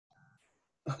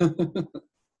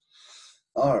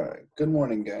All right, good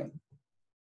morning, gang.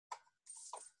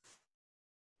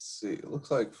 Let's see, it looks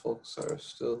like folks are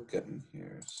still getting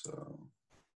here, so.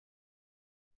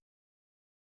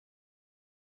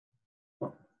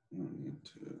 Oh, no need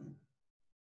to.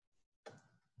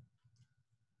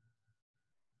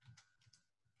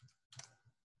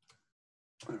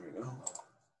 There we go.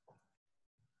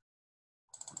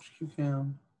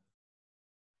 QCam.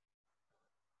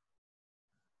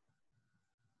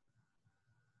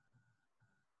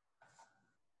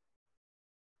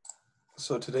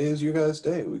 So today is your guys'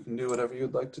 day. We can do whatever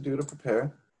you'd like to do to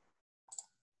prepare.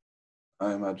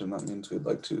 I imagine that means we'd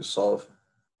like to solve.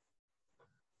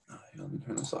 Let me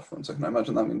turn this off for 1 second. I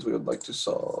imagine that means we would like to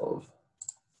solve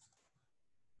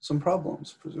some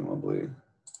problems, presumably.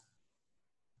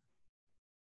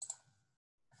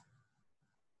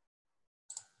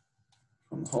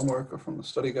 From the homework or from the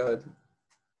study guide.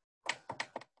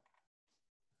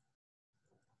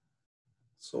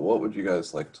 So what would you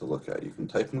guys like to look at? You can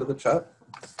type into the chat.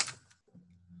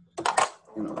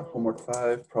 You know, homework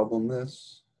 5, problem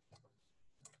this.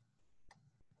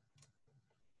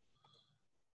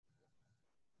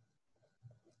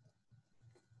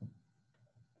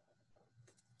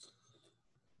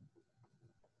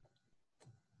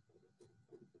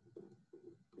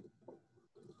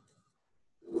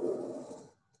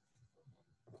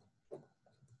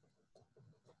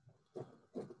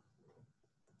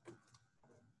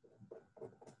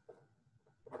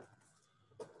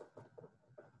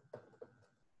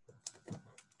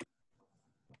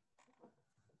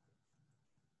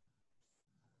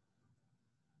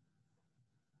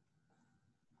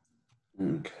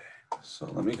 Okay, so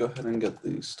let me go ahead and get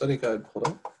the study guide pulled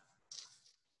up.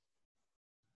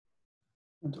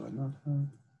 What do I not have?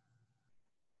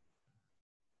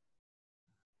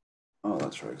 Oh,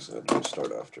 that's right, because I had to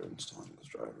restart after installing those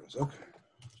drivers. Okay.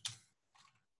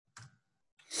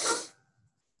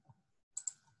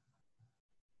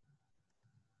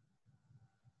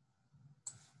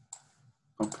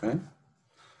 Okay.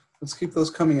 Let's keep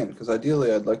those coming in, because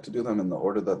ideally I'd like to do them in the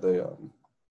order that they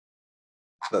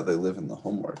live in the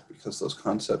homework, because those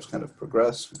concepts kind of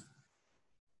progress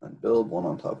and build one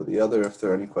on top of the other. If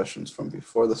there are any questions from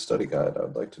before the study guide, I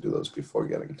would like to do those before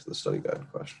getting to the study guide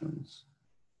questions.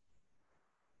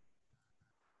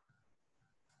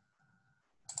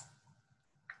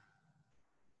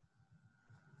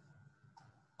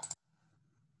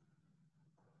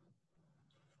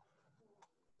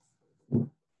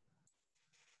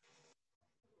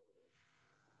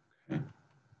 Okay.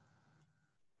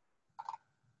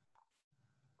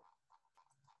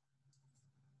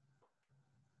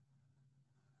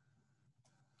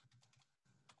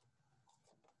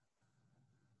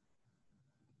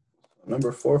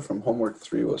 Number 4 from homework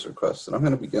 3 was requested. I'm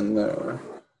going to begin there.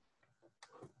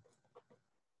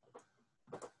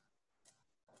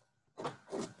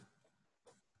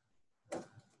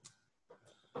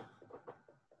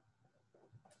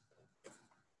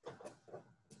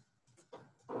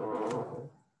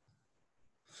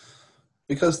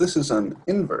 Because this is an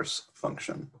inverse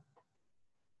function.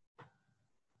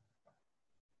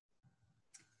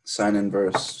 Sine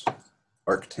inverse,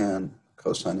 arctan,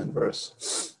 cosine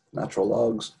inverse, natural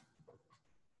logs.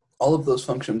 All of those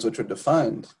functions which are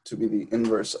defined to be the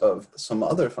inverse of some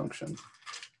other function.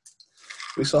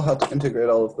 We saw how to integrate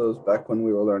all of those back when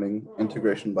we were learning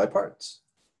integration by parts.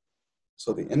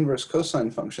 So the inverse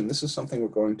cosine function, this is something we're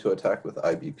going to attack with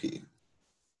IBP.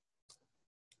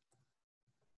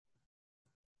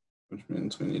 Which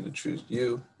means we need to choose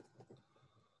U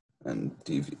and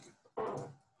dV.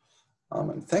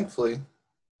 And thankfully,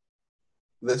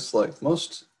 this, like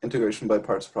most integration by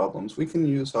parts problems, we can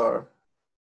use our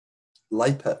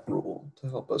Lipet rule to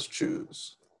help us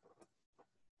choose.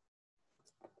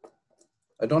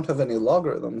 I don't have any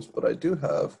logarithms, but I do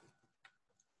have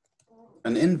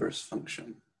an inverse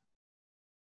function,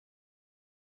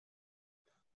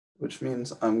 which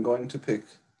means I'm going to pick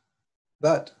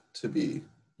that to be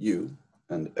U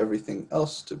and everything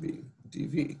else to be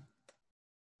dV.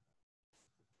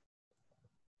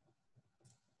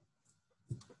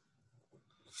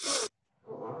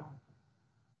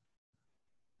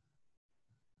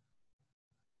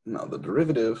 Now the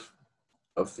derivative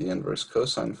of the inverse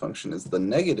cosine function is the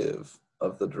negative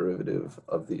of the derivative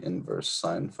of the inverse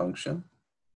sine function.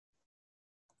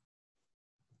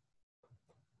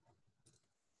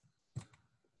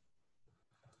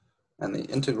 And the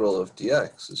integral of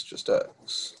dx is just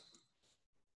x.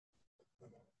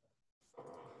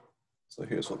 So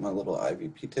here's what my little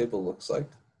IVP table looks like.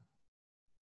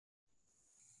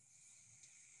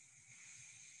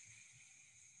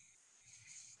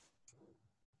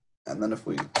 And then if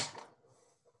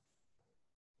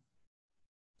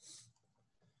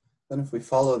we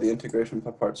follow the integration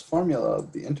by parts formula,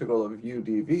 the integral of u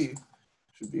dv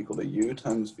should be equal to u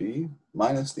times v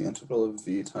minus the integral of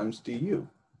v times du.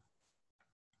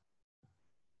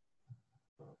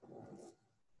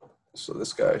 So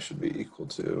this guy should be equal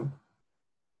to,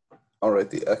 I'll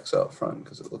write the x out front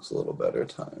because it looks a little better,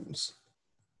 times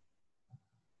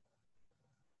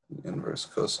the inverse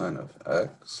cosine of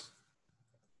x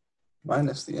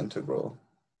minus the integral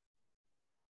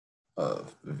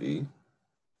of v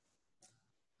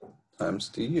times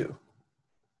du.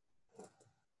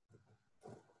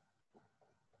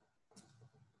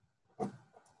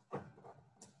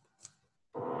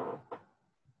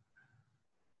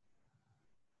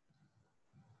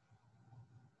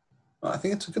 I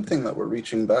think it's a good thing that we're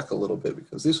reaching back a little bit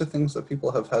because these are things that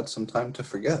people have had some time to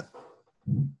forget.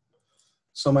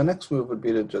 So my next move would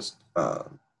be to just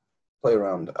play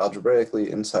around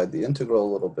algebraically inside the integral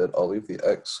a little bit. I'll leave the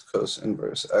x cos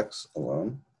inverse x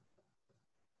alone.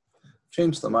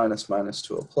 Change the minus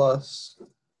to a plus.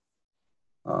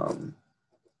 And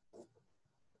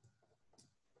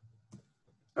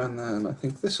then I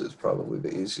think this is probably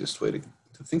the easiest way to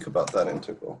think about that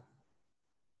integral.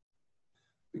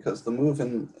 Because the move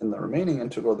in the remaining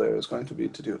integral there is going to be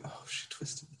to do, oh, she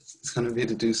twisted this. It's going to be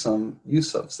to do some u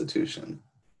substitution.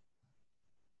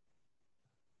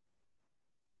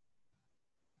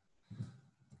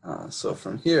 So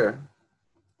from here,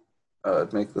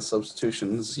 I'd make the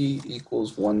substitution z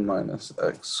equals 1 minus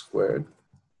x squared.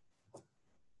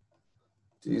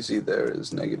 dz there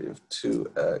is negative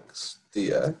 2x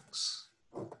dx.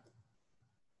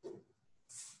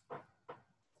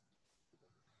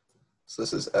 So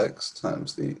this is x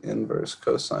times the inverse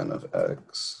cosine of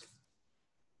x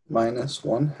minus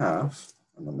 1/2.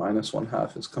 And the minus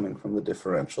 1/2 is coming from the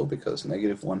differential because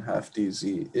negative 1/2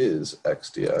 dz is x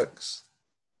dx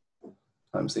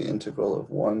times the integral of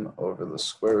 1 over the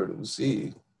square root of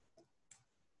z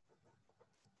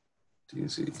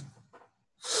dz.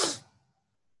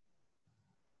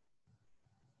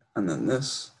 And then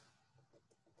this,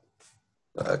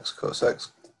 the x cos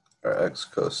x, or x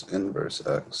cos inverse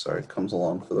x, sorry, comes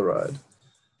along for the ride.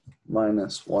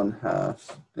 Minus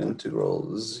 1/2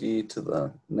 integral z to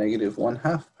the negative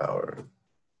 1/2 power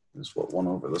is what 1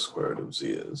 over the square root of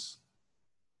z is.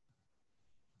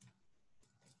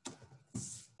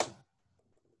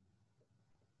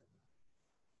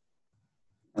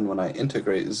 And when I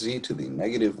integrate z to the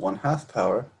negative 1/2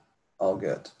 power, I'll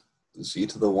get z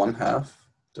to the 1/2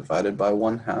 divided by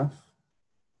 1/2.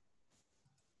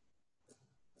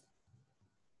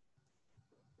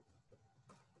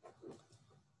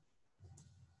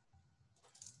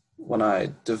 When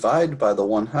I divide by the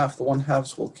 1/2, the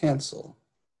 1/2s will cancel.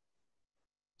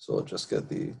 So I'll just get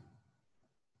the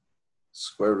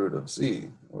square root of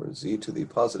z, or z to the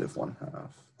positive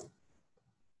 1/2.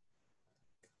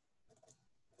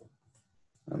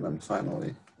 And then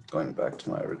finally, going back to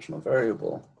my original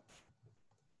variable,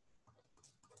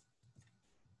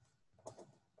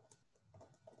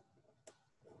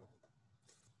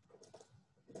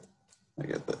 I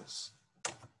get this.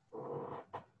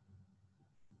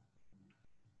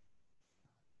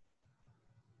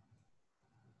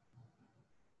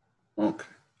 Okay.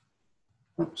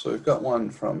 So we've got one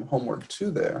from homework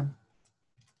 2 there.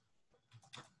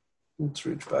 Let's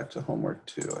reach back to homework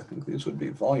 2. I think these would be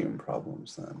volume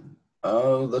problems then.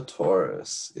 Oh, the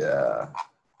torus. Yeah.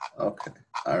 Okay.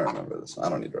 I remember this. I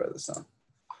don't need to write this down.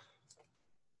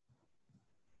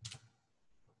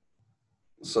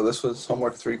 So this was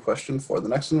homework 3, question 4. The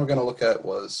next one we're going to look at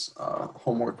was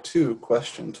homework 2,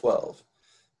 question 12.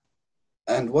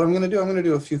 And what I'm going to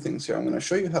do a few things here. I'm going to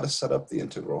show you how to set up the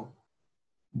integral.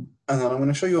 And then I'm going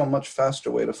to show you a much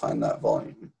faster way to find that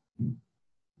volume.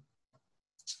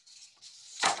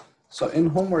 So in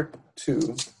homework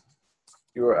 2,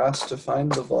 you were asked to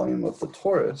find the volume of the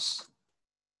torus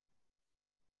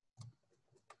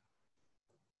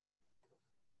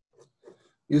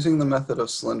using the method of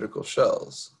cylindrical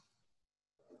shells.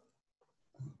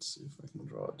 Let's see if I can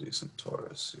draw a decent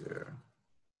torus here.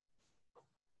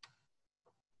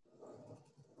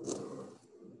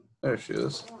 There she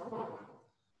is.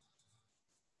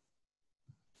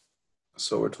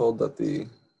 So we're told that the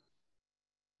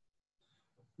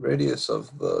radius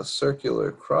of the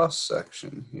circular cross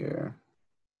section here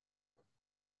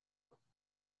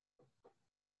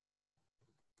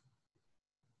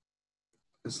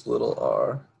is little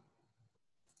r.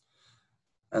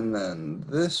 And then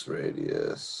this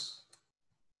radius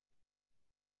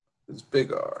is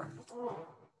big R.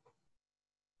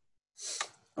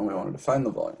 And we wanted to find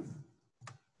the volume.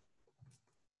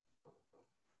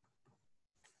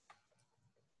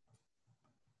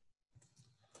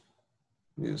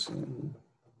 using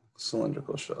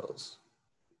cylindrical shells.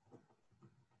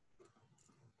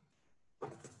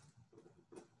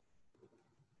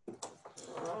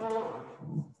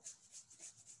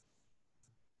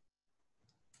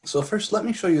 So first, let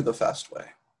me show you the fast way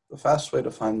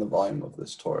to find the volume of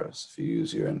this torus if you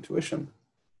use your intuition.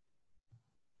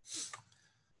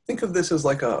 Think of this as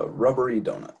like a rubbery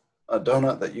donut, a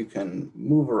donut that you can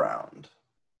move around,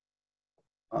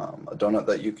 a donut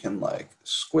that you can like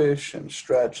squish and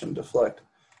stretch and deflect.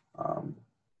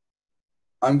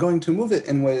 I'm going to move it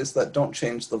in ways that don't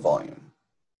change the volume.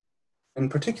 In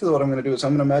particular, what I'm going to do is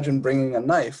I'm going to imagine bringing a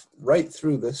knife right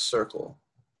through this circle,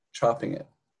 chopping it.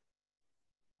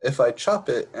 If I chop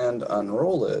it and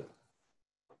unroll it,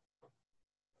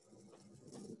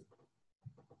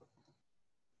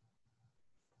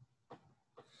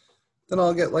 then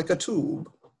I'll get like a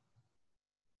tube.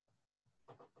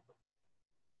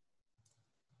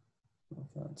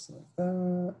 That's like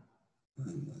that,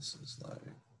 and this is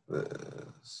like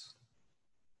this.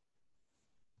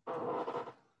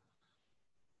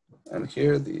 And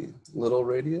here the little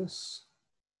radius.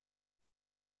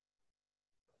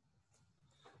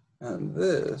 And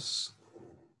this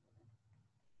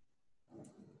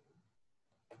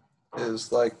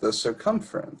is like the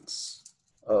circumference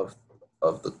of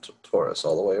the torus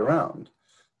all the way around.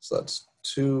 So that's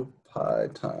 2 pi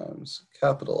times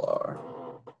capital R.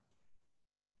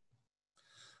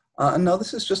 And now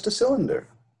this is just a cylinder,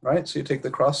 right? So you take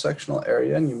the cross-sectional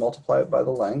area and you multiply it by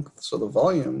the length. So the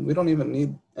volume, we don't even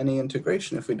need any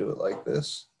integration if we do it like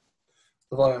this.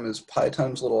 The volume is pi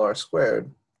times little r squared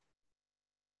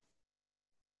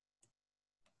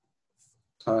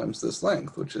times this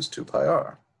length, which is 2 pi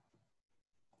r.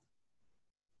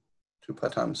 2 pi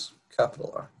times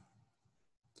capital R.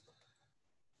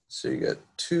 So you get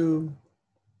 2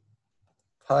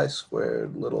 pi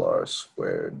squared little r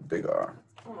squared big R.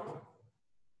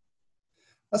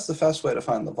 That's the fast way to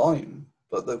find the volume.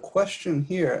 But the question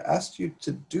here asked you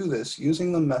to do this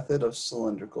using the method of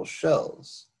cylindrical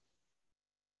shells.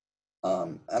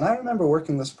 And I remember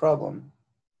working this problem.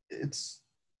 It's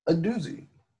a doozy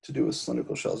to do with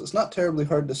cylindrical shells. It's not terribly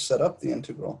hard to set up the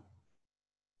integral,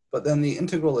 but then the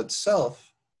integral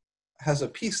itself has a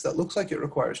piece that looks like it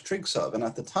requires trig sub. And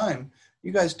at the time,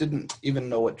 you guys didn't even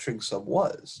know what trig sub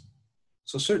was.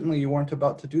 So certainly you weren't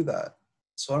about to do that.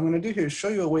 So what I'm going to do here is show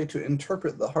you a way to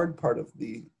interpret the hard part of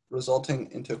the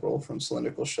resulting integral from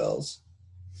cylindrical shells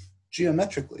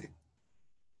geometrically,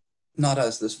 not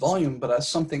as this volume, but as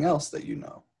something else that you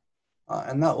know.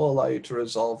 And that will allow you to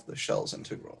resolve the shells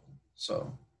integral.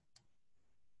 So,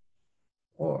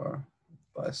 or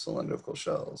by cylindrical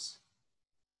shells.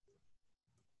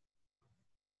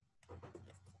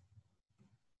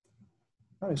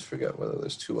 I always forget whether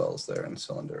there's 2 L's there in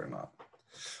cylinder or not.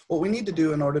 What we need to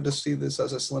do in order to see this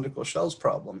as a cylindrical shells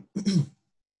problem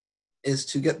is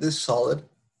to get this solid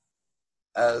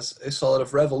as a solid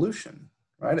of revolution,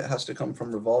 right? It has to come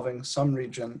from revolving some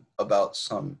region about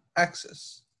some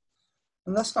axis.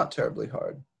 And that's not terribly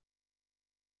hard.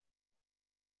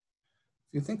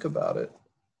 If you think about it,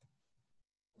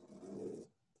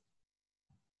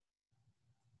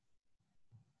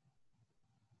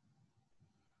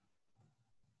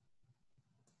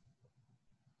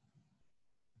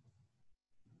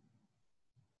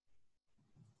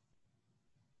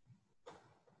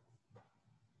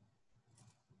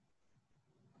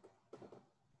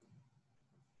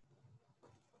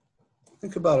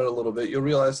 a little bit, you'll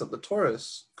realize that the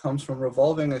torus comes from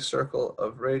revolving a circle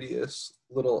of radius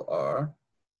little r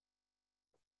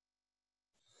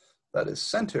that is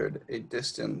centered a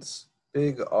distance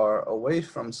big R away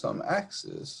from some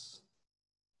axis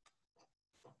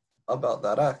about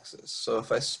that axis. So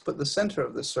if I put the center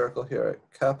of the circle here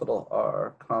at capital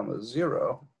R comma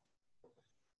 0,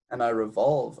 and I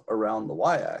revolve around the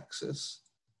y-axis,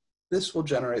 this will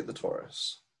generate the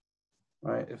torus,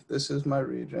 right? If this is my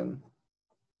region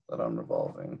that I'm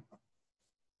revolving,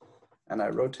 and I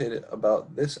rotate it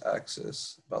about this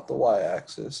axis, about the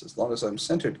y-axis, as long as I'm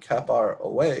centered cap R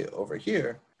away over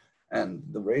here, and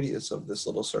the radius of this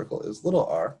little circle is little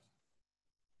r,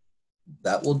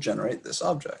 that will generate this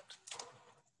object.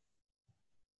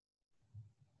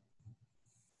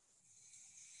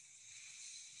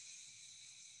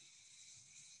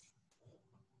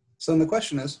 So then the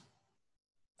question is,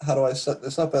 how do I set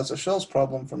this up as a shells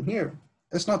problem from here?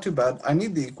 It's not too bad. I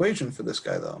need the equation for this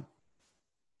guy though.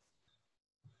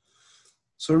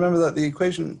 So remember that the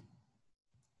equation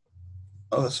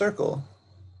of a circle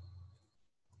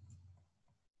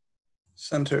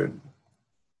centered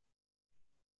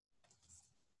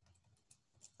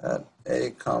at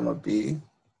A comma B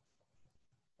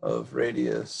of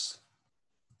radius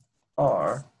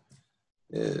r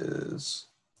is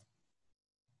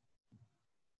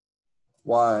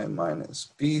y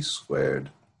minus b squared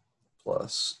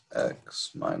plus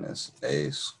x minus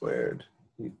a squared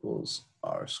equals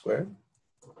r squared.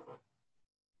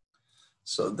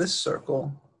 So this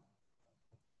circle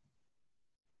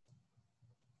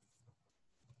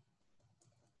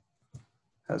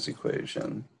has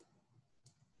equation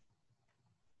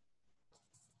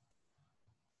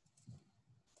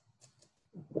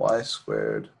y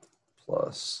squared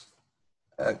plus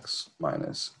x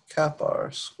minus cap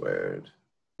r squared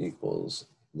equals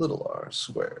little r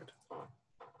squared.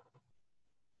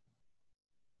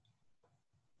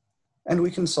 And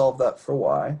we can solve that for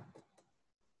y.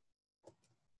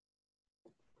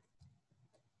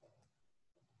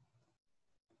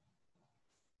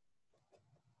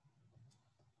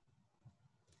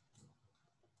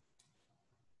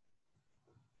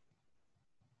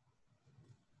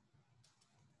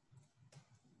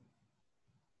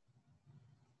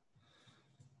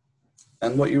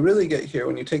 And what you really get here,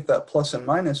 when you take that plus and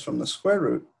minus from the square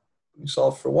root, you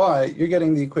solve for y, you're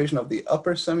getting the equation of the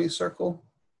upper semicircle,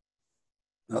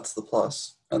 that's the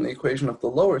plus, and the equation of the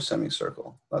lower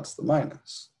semicircle, that's the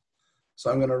minus.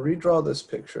 So I'm going to redraw this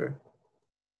picture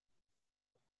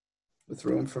with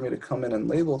room for me to come in and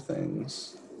label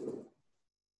things.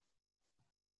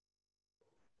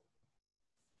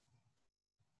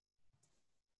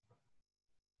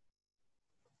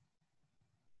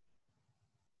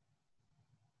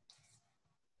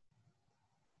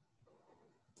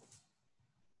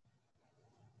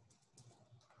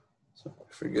 So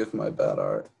forgive my bad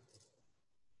art.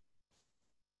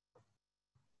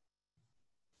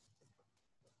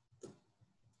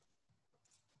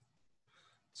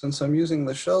 Since I'm using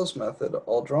the shells method,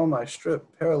 I'll draw my strip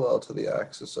parallel to the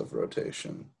axis of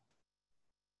rotation.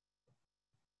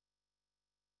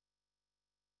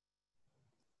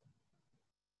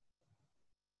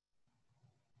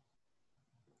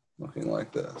 Looking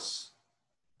like this.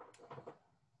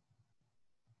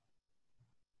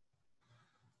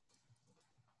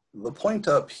 The point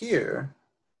up here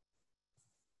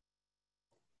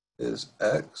is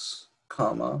x,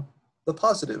 comma, the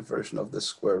positive version of this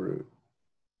square root.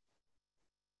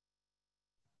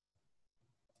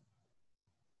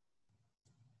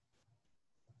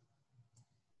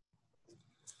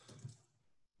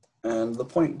 And the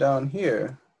point down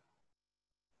here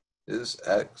is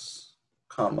x,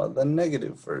 comma, the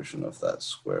negative version of that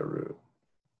square root.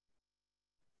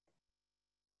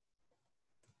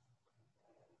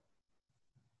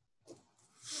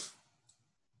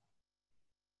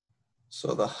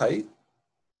 So the height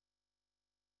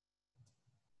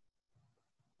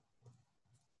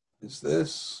is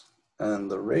this,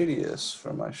 and the radius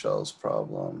for my shells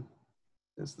problem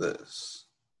is this.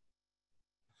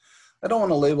 I don't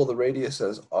want to label the radius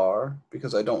as r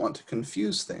because I don't want to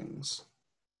confuse things.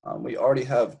 We already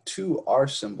have two r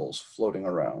symbols floating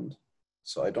around,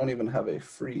 so I don't even have a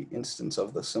free instance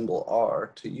of the symbol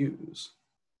r to use.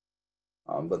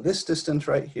 But this distance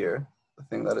right here, the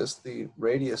thing that is the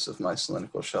radius of my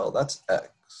cylindrical shell, that's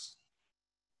x,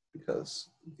 because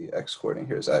the x coordinate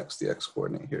here is x, the x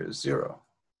coordinate here is 0.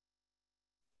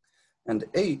 And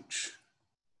h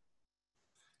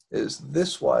is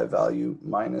this y value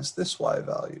minus this y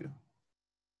value.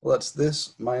 Well, that's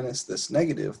this minus this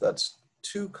negative, that's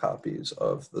 2 copies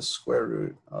of the square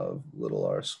root of little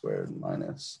r squared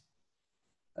minus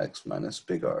x minus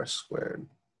big R squared.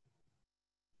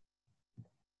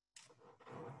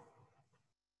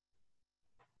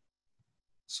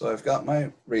 So I've got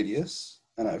my radius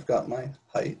and I've got my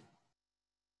height,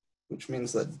 which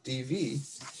means that dv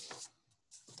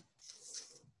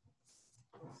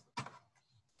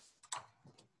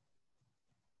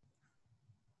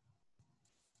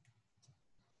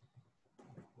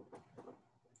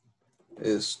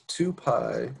is 2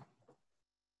 pi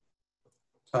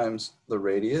times the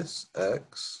radius,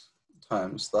 x,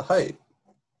 times the height.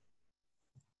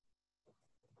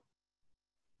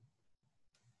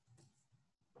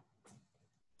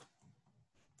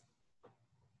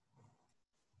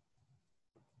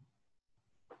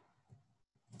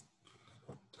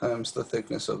 Times the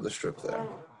thickness of the strip there.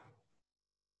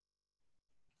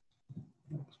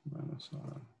 X minus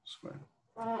r squared.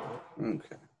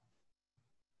 Okay.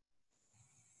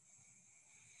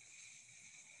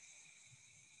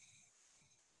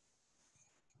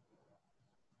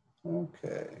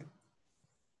 Okay.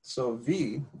 So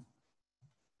V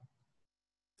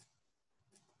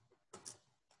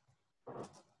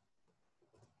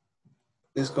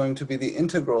is going to be the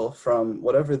integral from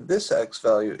whatever this x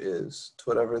value is to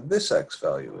whatever this x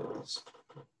value is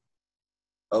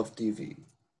of dv.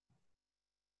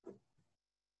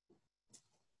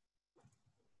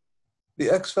 The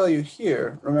x value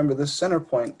here, remember this center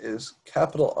point is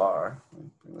capital R. Let me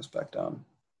bring this back down.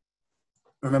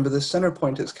 Remember this center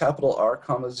point is capital R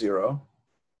comma 0.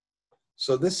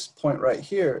 So this point right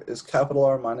here is capital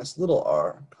R minus little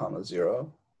r comma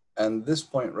 0. And this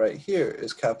point right here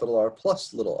is capital R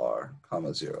plus little r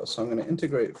comma 0. So I'm going to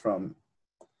integrate from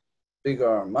big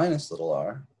R minus little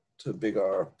r to big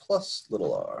R plus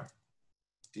little r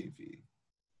dv.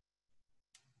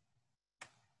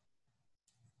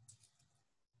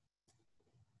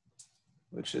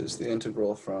 Which is the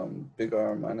integral from big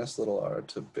R minus little r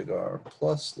to big R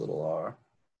plus little r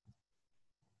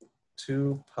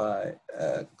 2 pi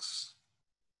x,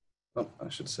 oh, I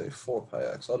should say 4 pi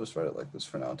x, I'll just write it like this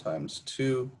for now, times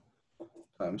 2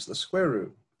 times the square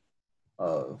root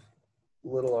of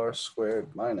little r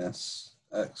squared minus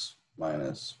x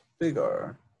minus big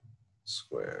R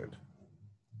squared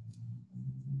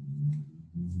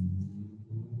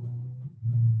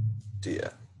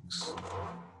dx.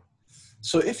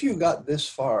 So if you got this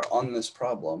far on this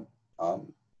problem,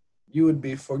 you would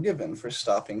be forgiven for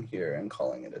stopping here and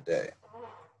calling it a day.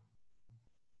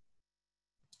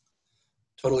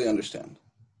 Totally understand.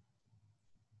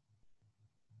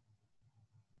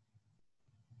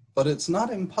 But it's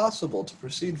not impossible to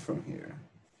proceed from here.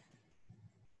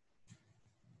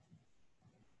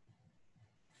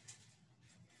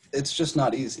 It's just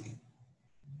not easy.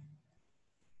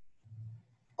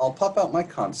 I'll pop out my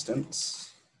constants.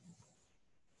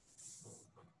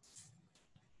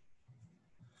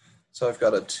 So I've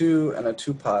got a 2 and a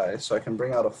 2 pi, so I can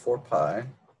bring out a 4 pi.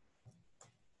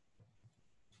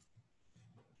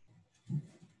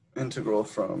 Integral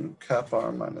from cap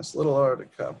r minus little r to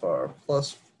cap r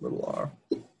plus little r.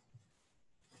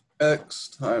 X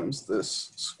times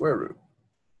this square root.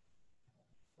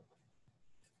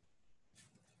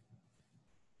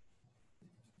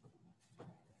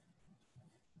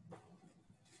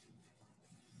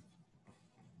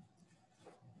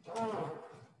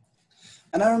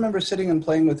 And I remember sitting and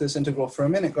playing with this integral for a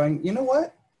minute going, you know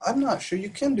what? I'm not sure you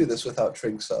can do this without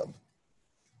trig sub.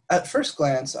 At first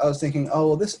glance, I was thinking, oh,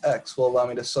 well, this x will allow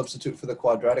me to substitute for the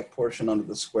quadratic portion under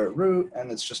the square root,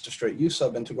 and it's just a straight u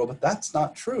sub integral, but that's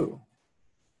not true.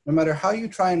 No matter how you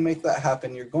try and make that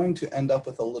happen, you're going to end up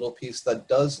with a little piece that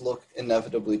does look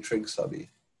inevitably trig subby.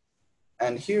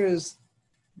 And here is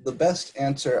the best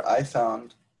answer I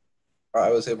found, or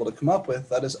I was able to come up with,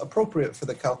 that is appropriate for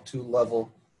the Calc 2 level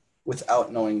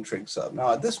without knowing trig sub.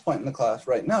 Now, at this point in the class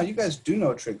right now, you guys do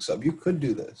know trig sub. You could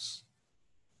do this.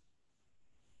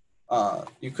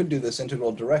 You could do this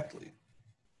integral directly.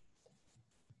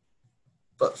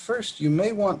 But first, you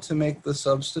may want to make the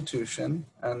substitution,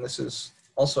 and this is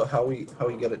also how we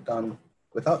get it done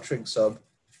without trig sub,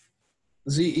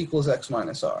 z equals x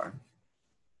minus r.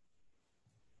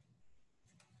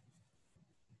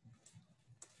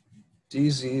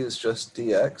 dz is just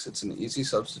dx. It's an easy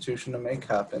substitution to make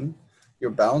happen. Your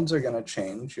bounds are going to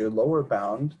change. Your lower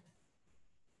bound,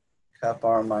 cap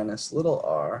r minus little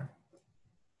r,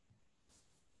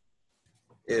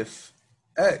 if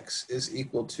x is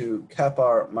equal to cap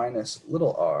r minus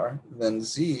little r, then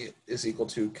z is equal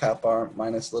to cap r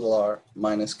minus little r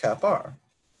minus cap r,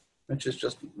 which is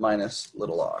just minus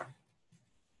little r.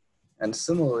 And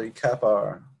similarly, cap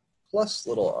r plus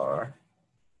little r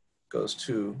goes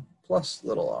to plus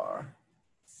little r.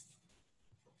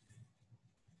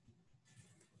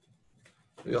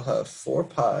 You'll have 4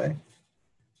 pi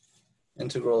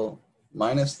integral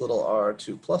minus little r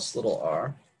to plus little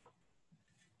r.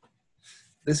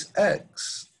 This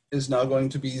x is now going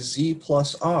to be z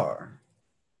plus r.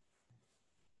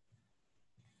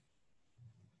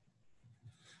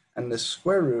 And this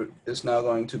square root is now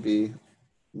going to be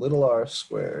little r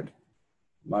squared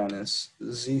minus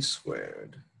z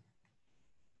squared.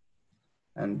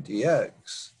 And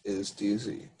dx is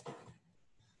dz.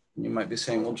 And you might be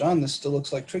saying, well, John, this still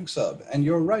looks like trig sub. And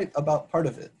you're right about part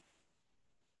of it.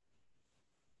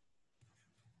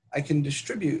 I can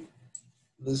distribute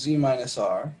the z minus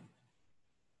r,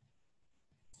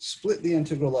 split the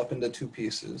integral up into 2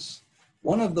 pieces.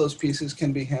 One of those pieces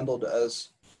can be handled as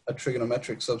a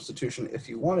trigonometric substitution if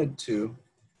you wanted to,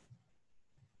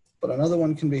 but another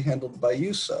one can be handled by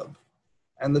u sub.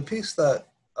 And the piece that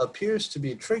appears to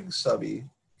be trig subby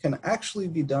can actually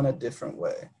be done a different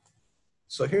way.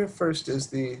 So here first is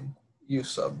the u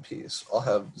sub piece. I'll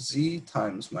have z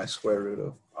times my square root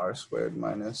of r squared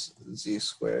minus z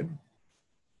squared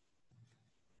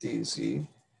dz.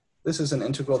 This is an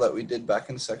integral that we did back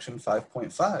in section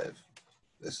 5.5.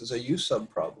 This is a u sub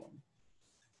problem.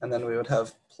 And then we would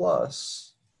have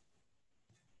plus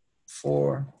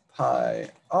 4 pi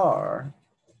r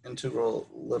integral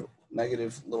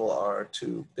negative little r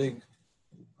to big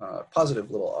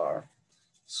positive little r,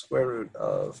 square root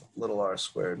of little r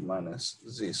squared minus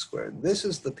z squared. This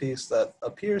is the piece that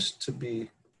appears to be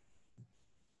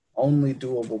only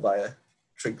doable by a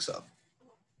trig sub.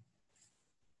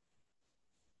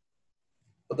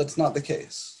 But that's not the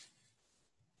case.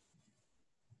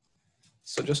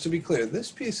 So just to be clear,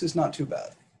 this piece is not too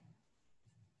bad.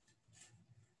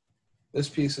 This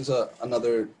piece is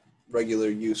another regular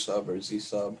u sub or z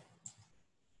sub.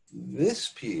 This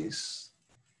piece,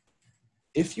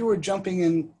 if you were jumping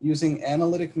in using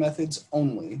analytic methods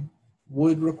only,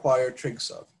 would require trig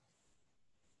sub.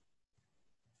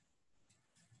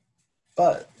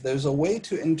 But there's a way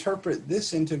to interpret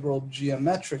this integral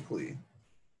geometrically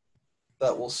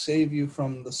that will save you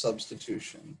from the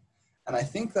substitution. And I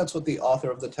think that's what the author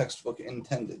of the textbook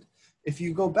intended. If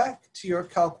you go back to your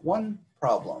Calc 1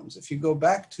 problems, if you go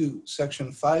back to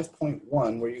section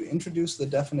 5.1 where you introduce the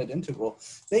definite integral,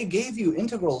 they gave you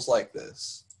integrals like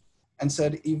this and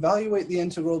said evaluate the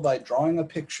integral by drawing a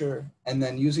picture and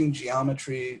then using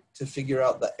geometry to figure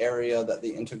out the area that the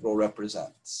integral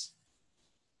represents.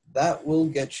 That will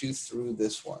get you through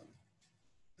this one.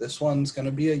 This one's going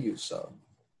to be a u sub.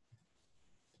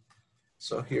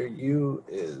 So here u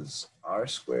is r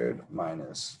squared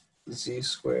minus z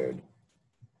squared.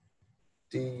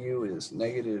 Du is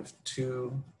negative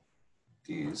 2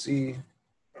 dz.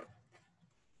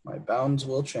 My bounds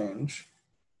will change.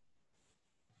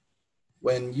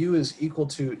 When u is equal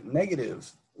to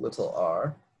negative little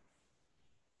r,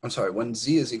 when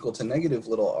z is equal to negative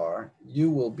little r, u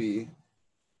will be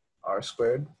r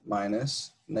squared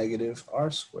minus negative r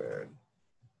squared.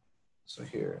 So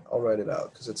here, I'll write it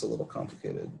out because it's a little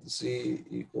complicated. Z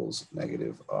equals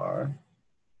negative r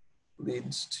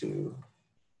leads to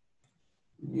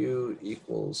u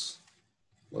equals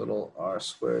little r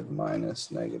squared minus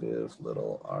negative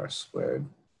little r squared.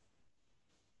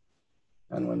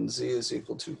 And when z is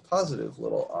equal to positive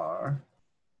little r,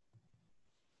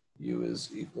 u is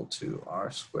equal to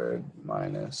r squared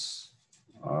minus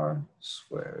r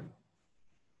squared.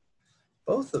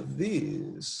 Both of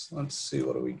these, let's see,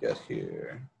 what do we get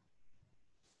here?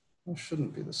 It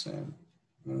shouldn't be the same.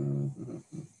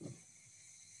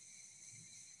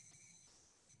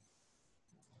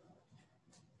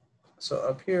 So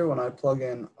up here, when I plug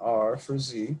in r for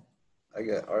z, I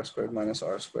get r squared minus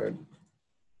r squared.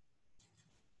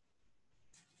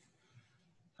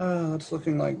 It's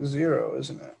looking like 0,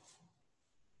 isn't it?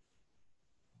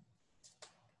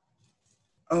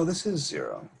 Oh, this is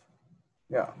 0.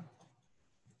 Yeah.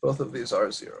 Both of these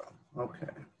are 0. Okay.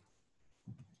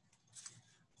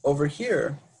 Over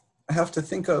here, I have to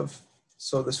think of,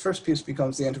 so this first piece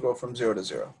becomes the integral from 0 to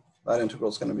 0. That integral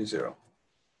is going to be 0.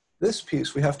 This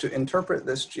piece, we have to interpret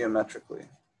this geometrically.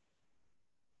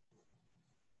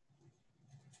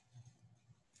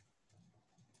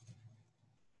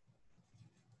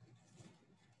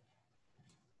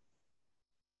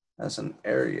 As an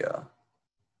area.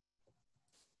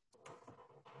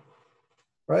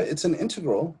 Right? It's an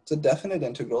integral. It's a definite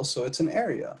integral, so it's an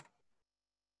area.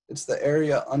 It's the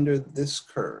area under this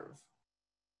curve.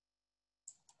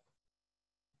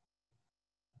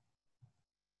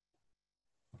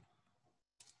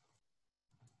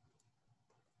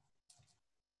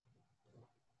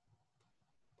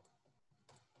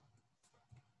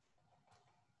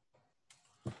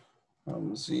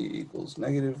 Z equals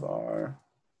negative r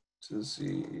to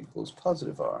z equals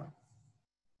positive r.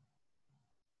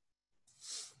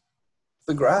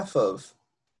 The graph of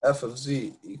f of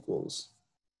z equals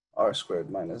r squared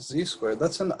minus z squared,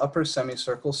 that's an upper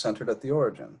semicircle centered at the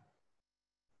origin.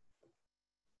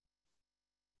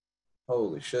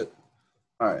 Holy shit.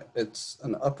 All right, it's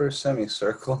an upper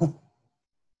semicircle.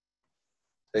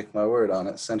 Take my word on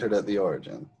it, centered at the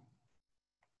origin.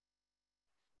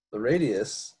 The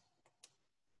radius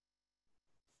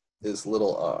is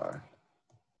little r.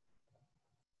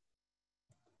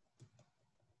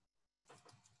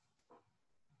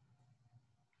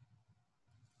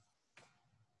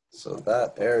 So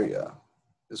that area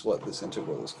is what this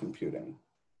integral is computing,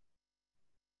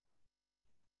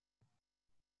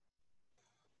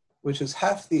 which is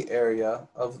half the area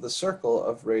of the circle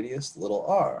of radius little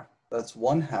r. That's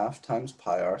 1/2 times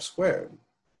pi r squared.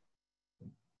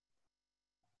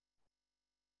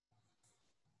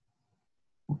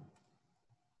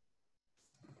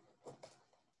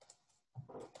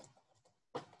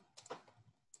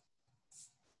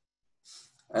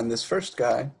 And this first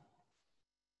guy,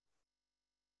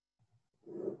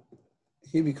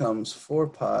 he becomes 4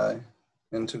 pi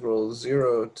integral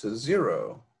 0 to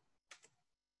 0.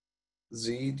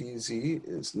 Z dz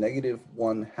is negative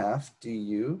 1/2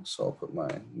 du, so I'll put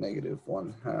my negative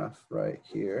 1/2 right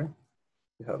here.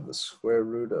 you have the square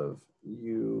root of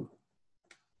u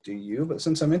du, but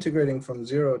since I'm integrating from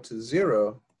 0 to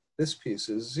 0, this piece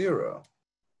is 0.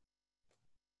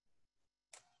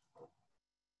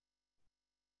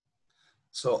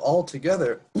 So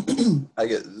altogether, I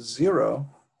get 0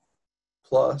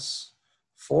 plus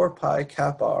 4 pi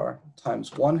cap r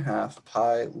times 1/2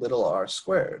 pi little r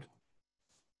squared.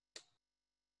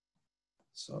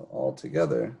 So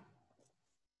altogether,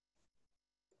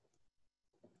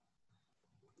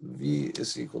 v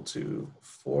is equal to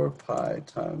 4 pi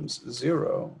times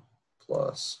 0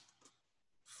 plus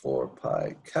 4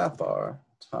 pi cap r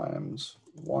times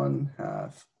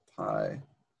 1/2 pi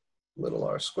little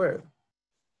r squared.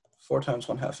 4 times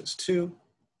 1/2 is 2.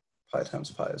 Pi times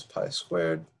pi is pi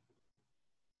squared.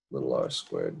 Little r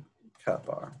squared cap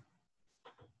r,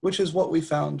 which is what we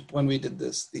found when we did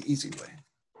this the easy way.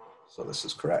 So this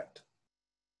is correct.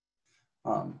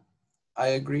 I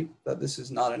agree that this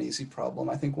is not an easy problem.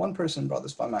 I think one person brought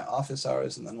this by my office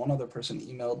hours, and then one other person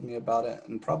emailed me about it,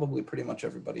 and probably pretty much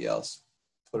everybody else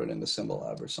put it into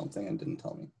Symbolab or something and didn't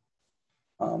tell me,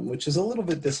 which is a little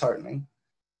bit disheartening,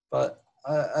 but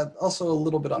also a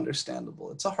little bit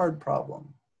understandable. It's a hard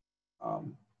problem.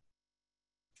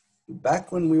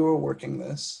 Back when we were working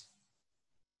this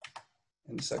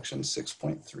in section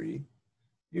 6.3,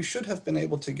 you should have been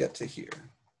able to get to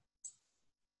here.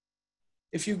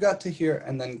 If you got to here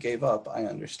and then gave up, I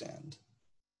understand.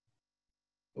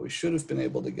 But we should have been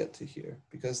able to get to here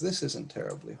because this isn't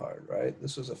terribly hard, right?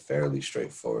 This was a fairly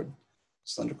straightforward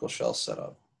cylindrical shell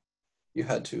setup. You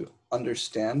had to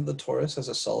understand the torus as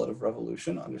a solid of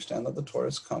revolution, understand that the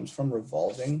torus comes from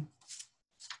revolving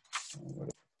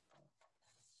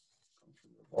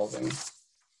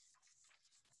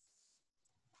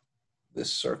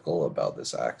this circle about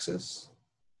this axis.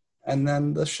 And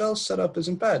then the shell setup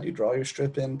isn't bad. You draw your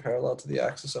strip in parallel to the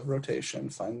axis of rotation,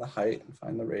 find the height and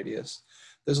find the radius.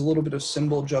 There's a little bit of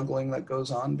symbol juggling that goes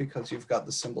on because you've got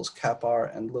the symbols cap r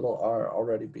and little r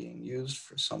already being used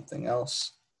for something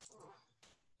else.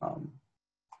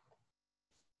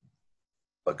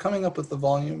 But coming up with the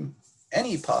volume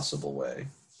any possible way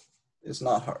is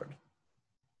not hard,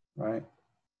 right?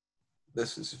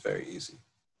 This is very easy.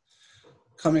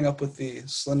 Coming up with the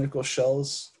cylindrical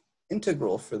shell's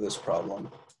integral for this problem,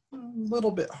 a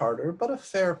little bit harder, but a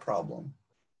fair problem.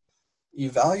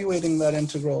 Evaluating that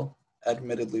integral,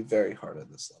 admittedly very hard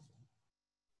at this level.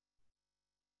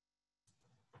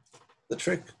 The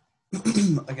trick,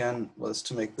 again, was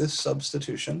to make this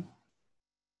substitution,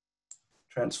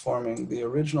 transforming the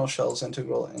original shell's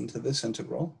integral into this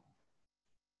integral,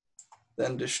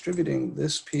 then distributing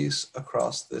this piece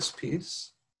across this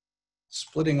piece,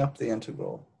 splitting up the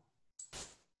integral.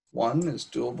 One is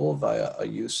doable via a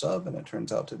u sub, and it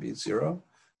turns out to be 0.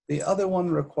 The other one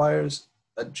requires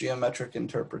a geometric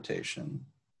interpretation,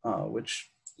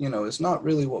 which is not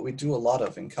really what we do a lot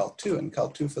of in Calc 2. In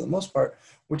Calc 2, for the most part,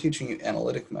 we're teaching you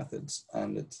analytic methods,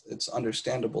 and it's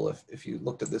understandable if you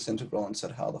looked at this integral and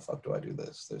said, how the fuck do I do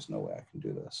this? There's no way I can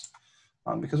do this,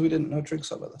 because we didn't know trig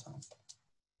sub at the time.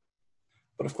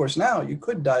 But of course now you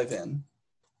could dive in.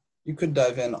 You could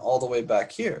dive in all the way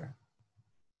back here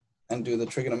and do the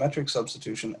trigonometric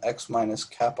substitution x minus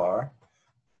cap r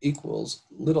equals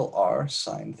little r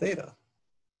sine theta.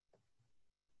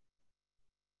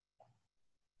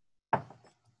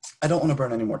 I don't want to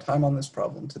burn any more time on this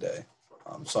problem today,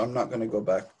 so I'm not going to go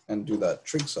back and do that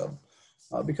trig sub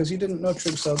because you didn't know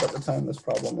trig sub at the time this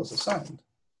problem was assigned.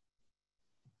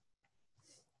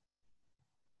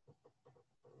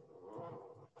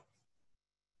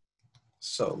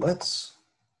 So let's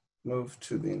move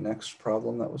to the next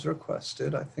problem that was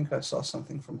requested. I think I saw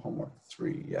something from homework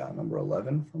 3. Yeah, number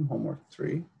 11 from homework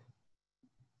 3.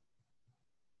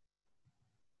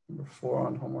 Number 4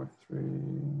 on homework 3.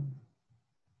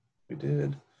 We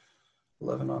did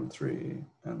 11 on 3,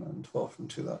 and then 12 from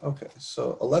 2. Okay,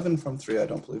 so 11 from 3, I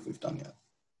don't believe we've done yet.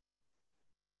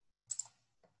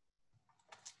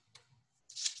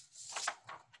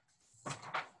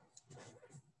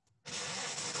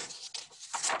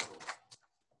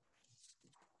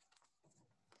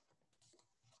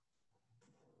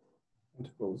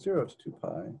 Integral 0 to 2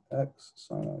 pi x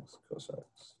sine x cos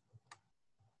x.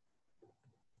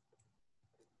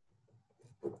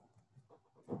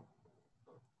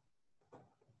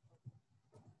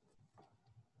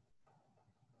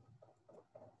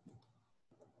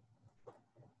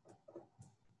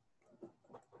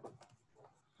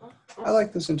 I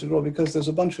like this integral because there's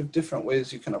a bunch of different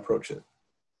ways you can approach it.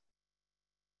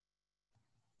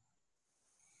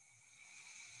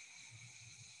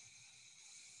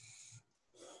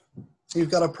 You've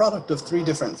got a product of 3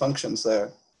 different functions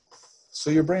there. So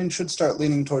your brain should start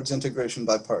leaning towards integration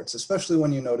by parts, especially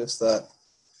when you notice that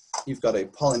you've got a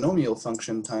polynomial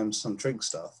function times some trig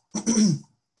stuff.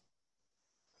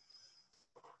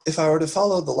 If I were to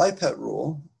follow the Lipet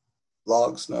rule,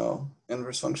 logs no,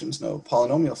 inverse functions no,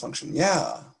 polynomial function,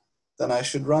 yeah, then I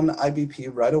should run IBP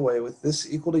right away with this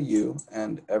equal to u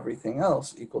and everything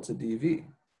else equal to dv.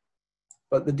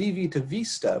 But the dv to v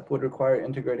step would require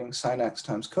integrating sine x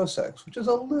times cos x, which is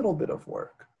a little bit of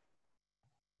work.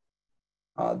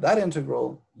 That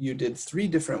integral you did 3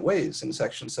 different ways in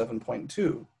section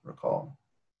 7.2, recall.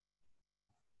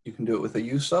 You can do it with a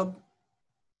u sub.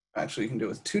 Actually, you can do it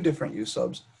with 2 different u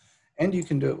subs, and you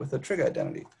can do it with a trig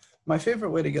identity. My favorite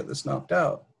way to get this knocked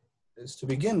out is to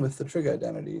begin with the trig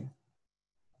identity.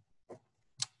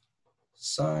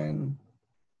 Sine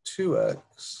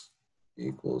 2x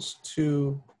equals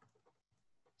 2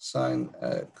 sine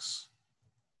x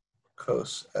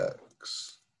cos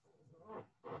x.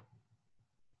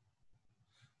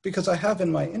 Because I have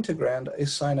in my integrand a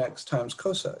sine x times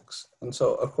cos x. And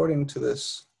so according to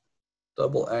this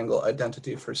double angle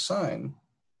identity for sine,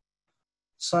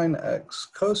 sine x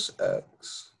cos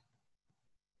x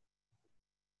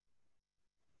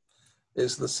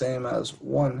is the same as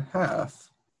 1/2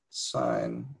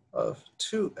 sine of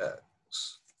 2x.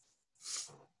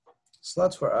 So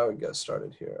that's where I would get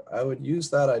started here. I would use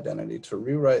that identity to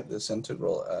rewrite this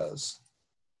integral as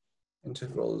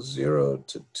integral 0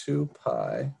 to 2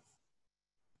 pi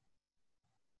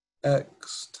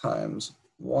x times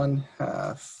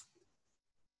 1/2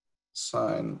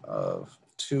 sine of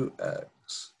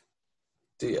 2x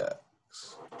dx.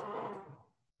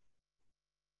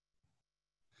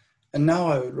 And now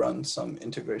I would run some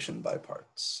integration by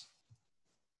parts.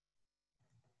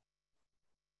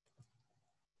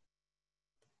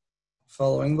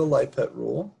 Following the Lipet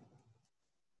rule,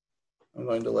 I'm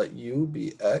going to let u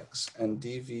be x and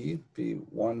dv be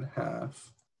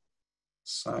 1/2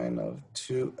 sine of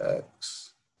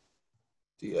 2x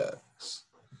dx.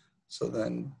 So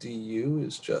then du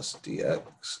is just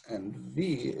dx, and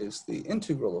v is the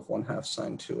integral of 1/2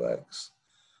 sine 2x.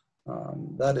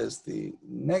 That is the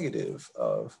negative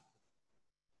of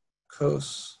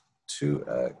cos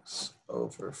 2x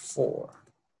over 4.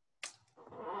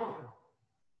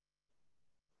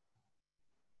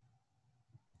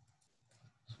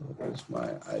 So there's my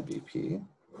IBP.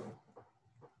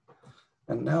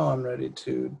 And now I'm ready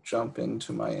to jump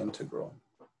into my integral.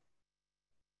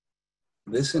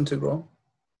 This integral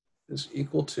is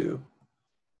equal to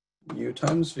u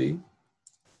times v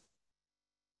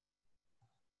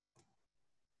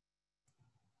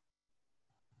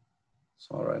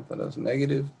So I'll write that as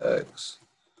negative x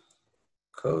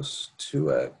cos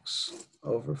 2x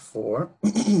over 4.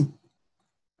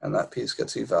 And that piece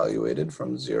gets evaluated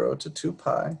from 0 to 2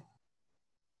 pi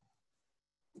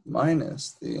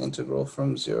minus the integral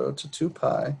from 0 to 2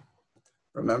 pi.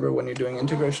 Remember, when you're doing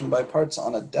integration by parts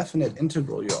on a definite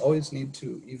integral, you always need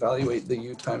to evaluate the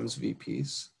u times v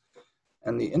piece.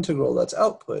 And the integral that's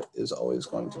output is always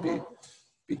going to be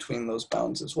between those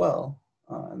bounds as well.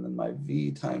 And then my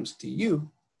v times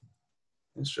du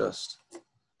is just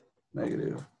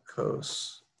negative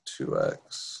cos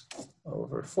 2x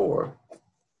over 4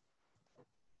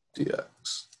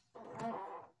 dx.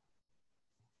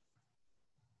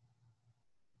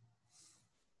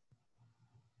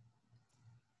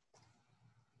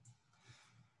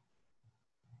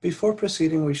 Before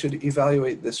proceeding, we should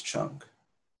evaluate this chunk.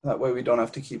 That way we don't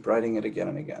have to keep writing it again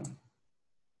and again.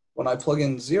 When I plug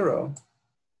in 0,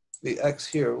 the x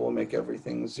here will make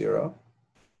everything 0.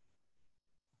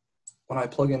 When I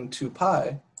plug in 2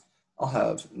 pi, I'll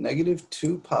have negative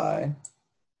 2 pi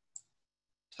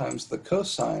times the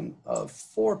cosine of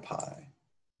 4 pi.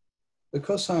 The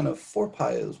cosine of 4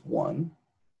 pi is 1,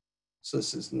 so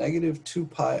this is negative 2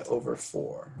 pi over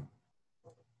 4.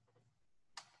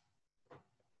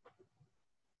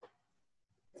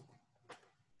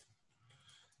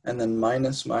 And then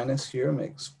minus minus here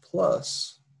makes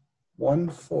plus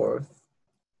 1/4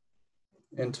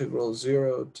 integral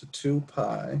 0 to 2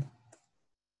 pi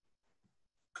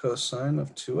cosine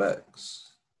of 2x.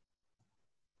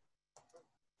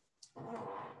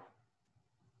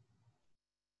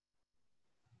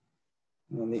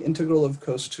 And then the integral of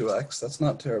cos 2x, that's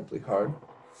not terribly hard.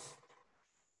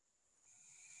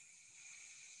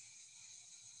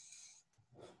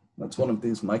 That's one of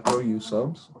these micro u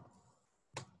subs.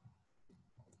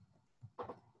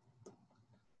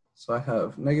 So I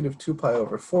have negative 2 pi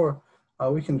over 4.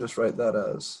 We can just write that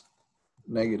as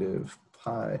negative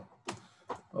pi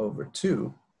over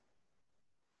 2.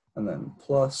 And then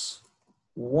plus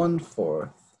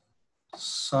 1/4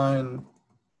 sine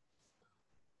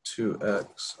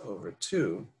 2x over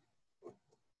 2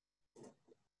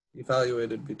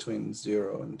 evaluated between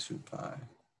 0 and 2 pi.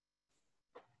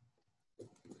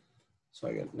 So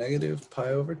I get negative pi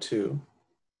over 2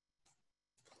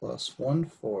 plus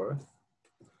 1/4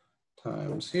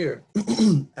 times here.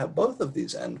 At both of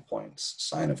these endpoints,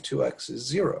 sine of 2x is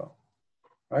 0,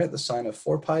 right? The sine of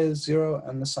 4 pi is 0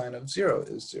 and the sine of 0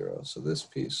 is 0. So this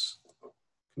piece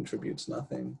contributes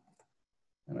nothing,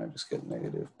 and I just get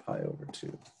negative pi over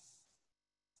 2.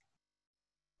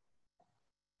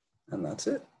 And that's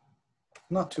it.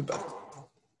 Not too bad.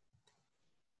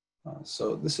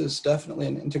 So this is definitely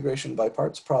an integration by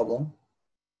parts problem,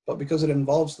 but because it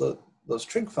involves those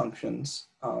trig functions,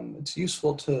 it's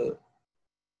useful to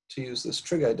use this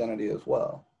trig identity as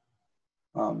well.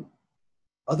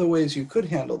 Other ways you could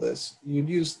handle this, you'd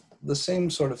use the same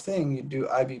sort of thing. You'd do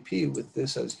IBP with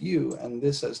this as u and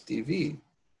this as dv.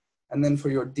 And then for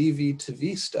your dv to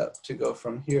v step to go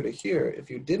from here to here, if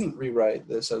you didn't rewrite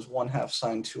this as 1/2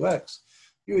 sine 2x,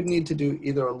 you would need to do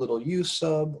either a little u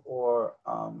sub or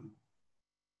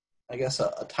I guess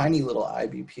a tiny little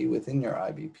IBP within your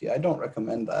IBP. I don't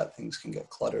recommend that. Things can get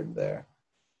cluttered there.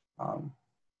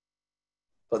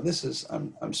 But this is,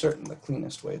 I'm certain, the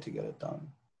cleanest way to get it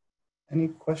done. Any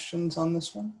questions on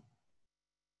this one?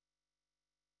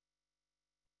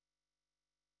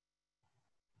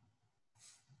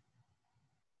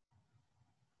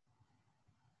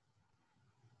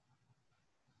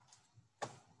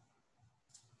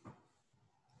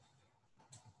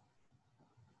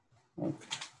 Okay.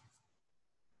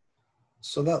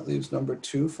 So that leaves number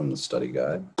 2 from the study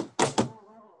guide.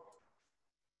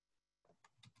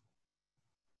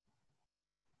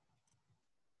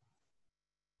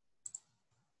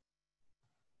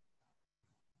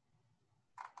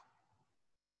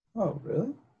 Oh,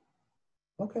 really?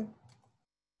 Okay.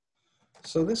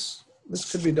 So this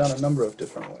could be done a number of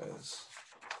different ways.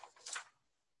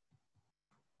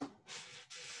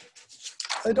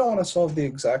 I don't want to solve the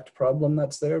exact problem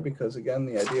that's there because, again,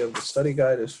 the idea of the study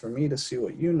guide is for me to see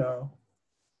what you know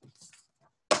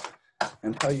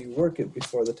and how you work it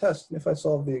before the test. And if I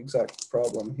solve the exact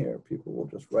problem here, people will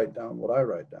just write down what I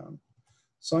write down.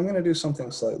 So I'm going to do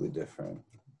something slightly different.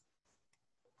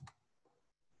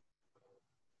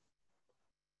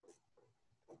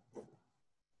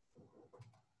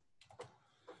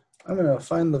 I'm going to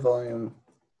find the volume,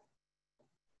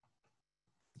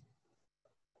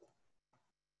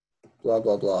 blah,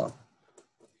 blah, blah.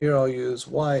 Here I'll use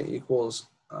y equals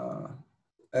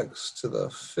x to the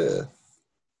 5th,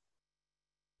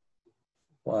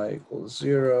 y equals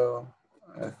 0,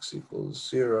 x equals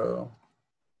 0,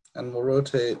 and we'll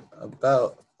rotate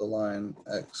about the line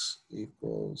x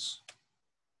equals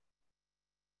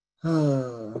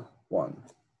 1.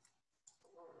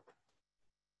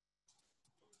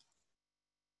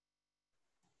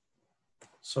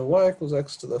 So y equals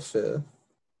x to the 5th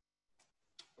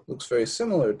looks very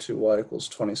similar to y equals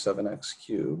 27x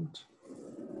cubed.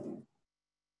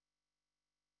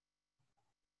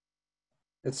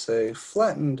 It's a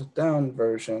flattened down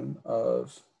version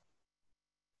of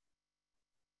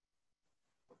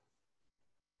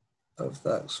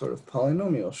that sort of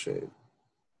polynomial shape.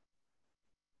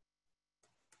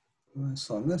 This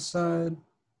on this side.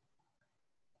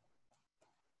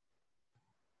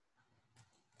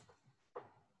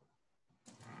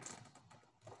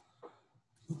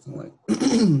 Something like,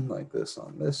 like this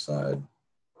on this side.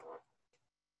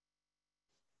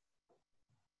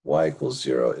 Y equals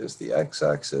 0 is the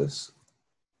x-axis.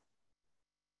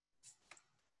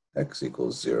 X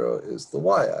equals 0 is the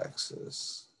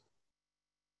y-axis.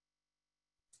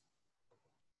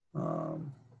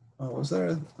 Oh, was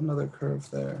there another curve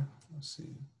there? Let's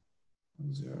see.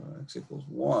 0, x equals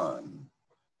 1,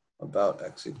 about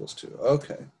x equals 2.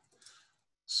 Okay.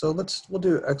 So we'll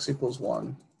do x equals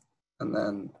 1, and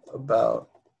then about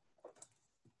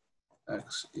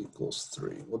x equals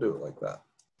 3. We'll do it like that.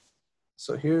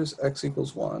 So here's x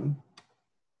equals 1.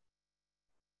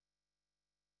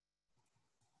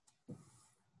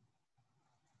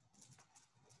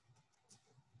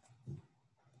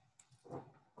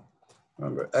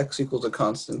 Remember, x equals a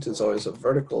constant is always a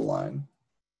vertical line.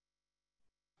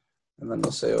 And then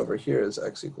we'll say over here is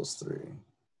x equals 3.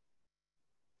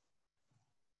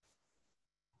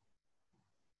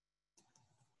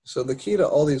 So the key to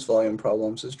all these volume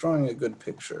problems is drawing a good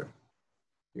picture.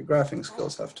 Your graphing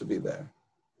skills have to be there.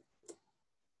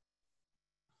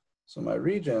 So my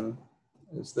region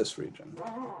is this region.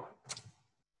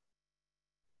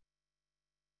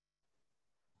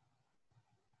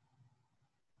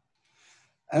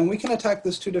 And we can attack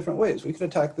this 2 different ways. We can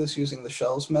attack this using the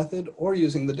shells method or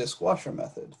using the disk washer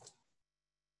method.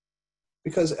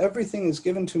 because everything is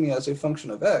given to me as a function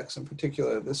of x, in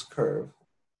particular this curve,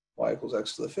 y equals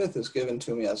x to the fifth is given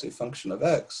to me as a function of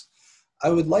x, I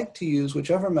would like to use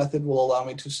whichever method will allow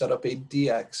me to set up a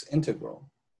dx integral.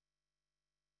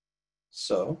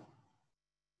 So,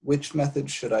 which method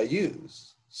should I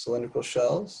use? Cylindrical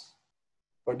shells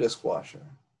or disk washer?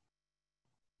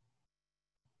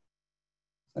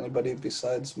 Anybody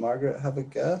besides Margaret have a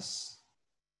guess?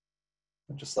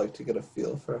 I'd just like to get a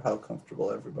feel for how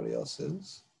comfortable everybody else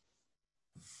is.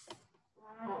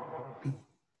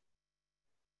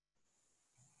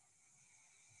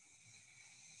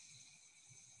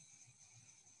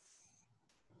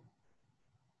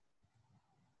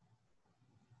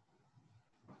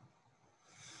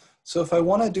 So if I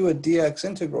want to do a dx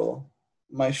integral,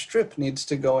 my strip needs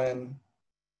to go in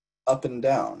up and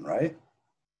down, right?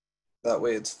 That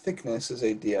way its thickness is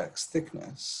a dx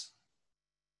thickness.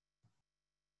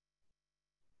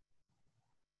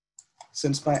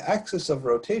 Since my axis of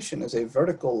rotation is a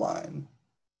vertical line,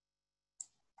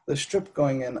 the strip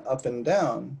going in up and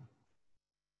down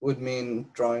would mean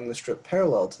drawing the strip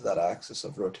parallel to that axis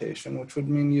of rotation, which would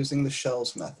mean using the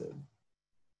shells method.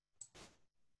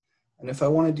 And if I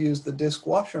wanted to use the disk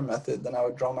washer method, then I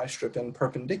would draw my strip in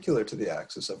perpendicular to the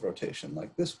axis of rotation,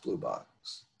 like this blue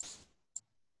box.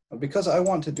 And because I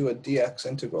want to do a dx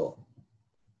integral,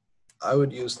 I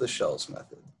would use the shells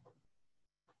method.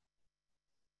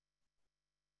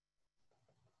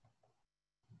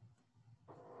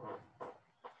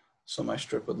 So my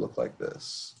strip would look like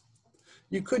this.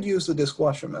 You could use the disk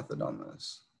washer method on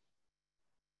this.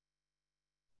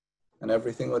 And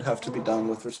everything would have to be done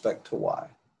with respect to y.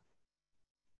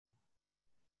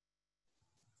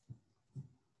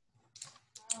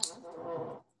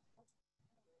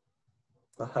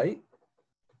 The height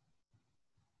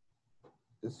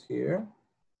is here.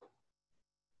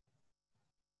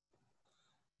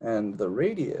 And the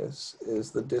radius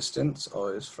is the distance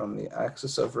always from the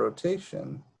axis of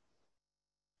rotation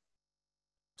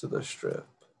to the strip.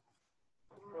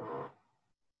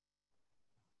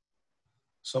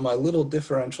 So my little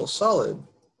differential solid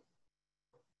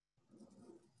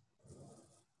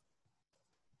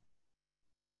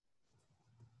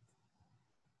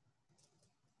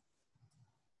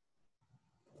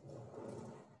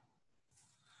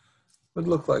would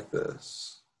look like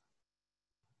this.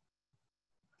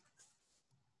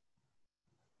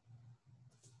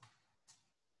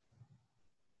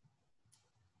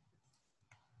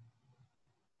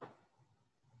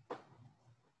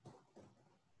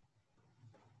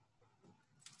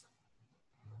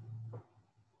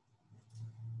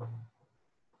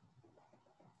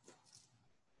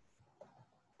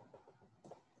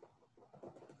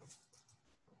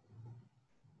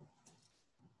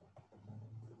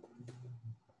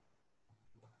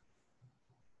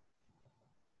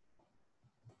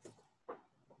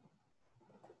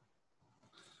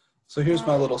 So here's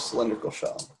my little cylindrical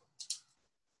shell.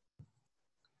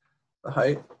 The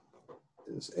height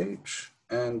is h,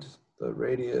 and the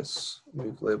radius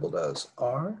we've labeled as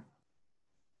r.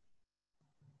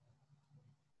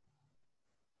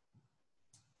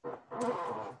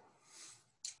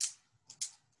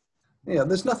 Yeah,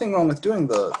 there's nothing wrong with doing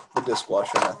the disk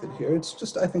washer method here. It's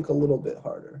just, I think, a little bit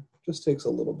harder. It just takes a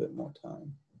little bit more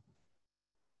time.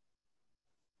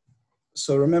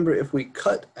 So remember, if we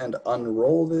cut and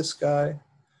unroll this guy,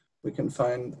 we can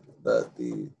find that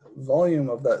the volume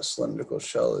of that cylindrical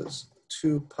shell is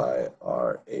 2 pi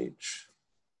rh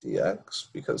dx,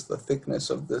 because the thickness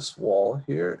of this wall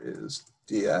here is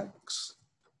dx.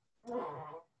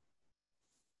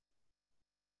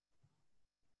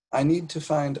 I need to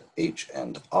find h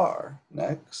and r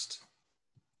next.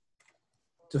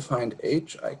 To find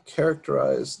h, I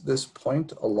characterize this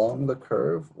point along the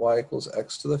curve y equals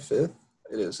x to the fifth.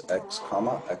 It is x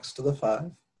comma x to the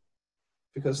 5.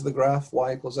 Because the graph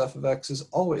y equals f of x is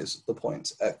always the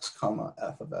points x comma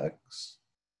f of x,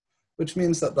 which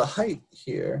means that the height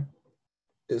here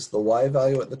is the y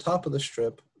value at the top of the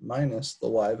strip minus the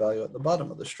y value at the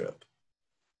bottom of the strip.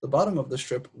 The bottom of the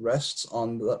strip rests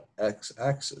on the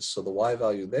x-axis, so the y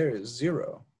value there is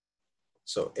 0.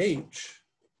 So h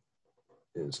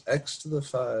is x to the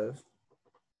 5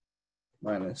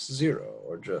 minus 0,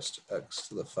 or just x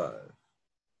to the 5.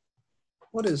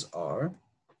 What is r?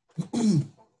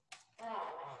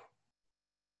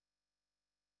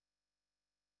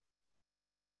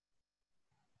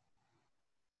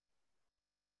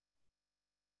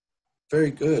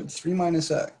 Very good, 3 minus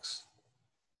x.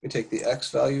 We take the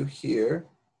x value here,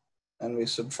 and we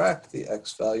subtract the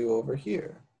x value over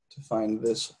here to find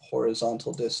this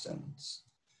horizontal distance.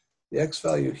 The x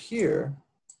value here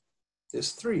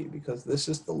is 3, because this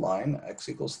is the line x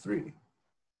equals 3.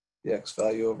 The x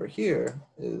value over here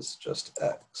is just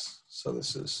x. So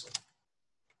this is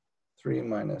 3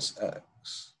 minus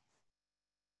x.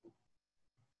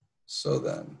 So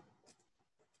then,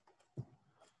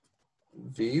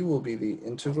 v will be the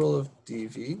integral of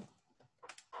dv.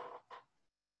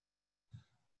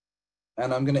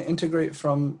 And I'm going to integrate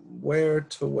from where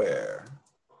to where?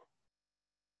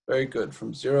 Very good,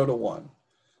 from 0 to 1.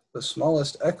 The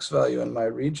smallest x value in my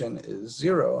region is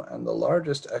 0, and the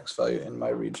largest x value in my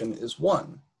region is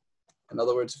 1. In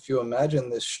other words, if you imagine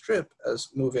this strip as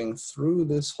moving through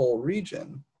this whole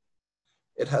region,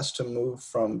 it has to move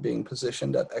from being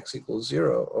positioned at x equals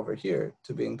 0 over here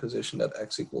to being positioned at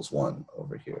x equals 1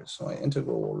 over here. So my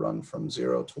integral will run from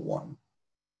 0 to 1.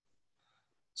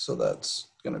 So that's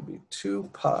going to be 2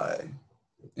 pi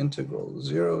integral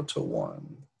 0 to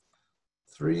 1,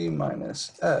 3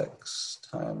 minus x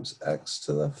times x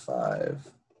to the 5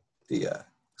 dx.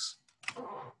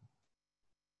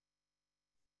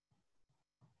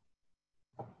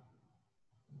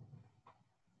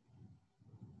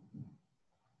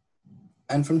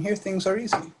 And from here, things are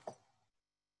easy.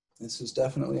 This is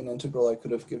definitely an integral I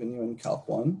could have given you in Calc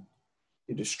 1.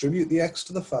 You distribute the x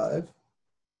to the 5.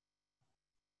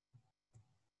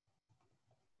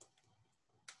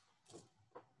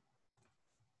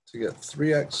 To get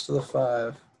 3x to the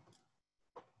 5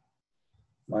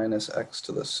 minus x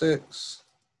to the 6,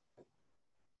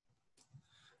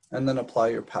 and then apply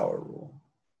your power rule.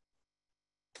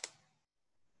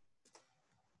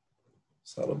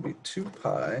 So that'll be 2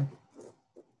 pi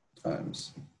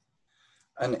times.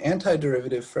 An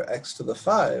antiderivative for x to the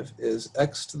 5 is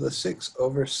x to the 6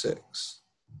 over 6.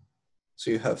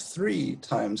 So you have 3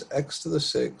 times x to the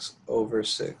 6 over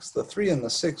 6. The 3 and the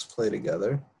 6 play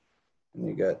together, and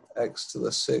you get x to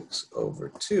the 6 over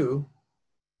 2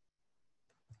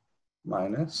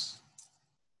 minus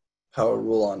power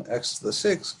rule on x to the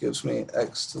 6 gives me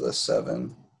x to the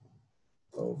 7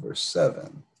 over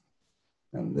 7.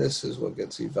 And this is what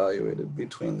gets evaluated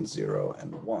between 0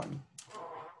 and 1.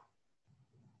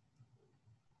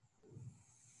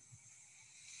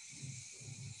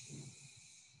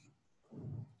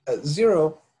 At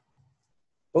 0,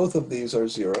 both of these are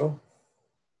 0.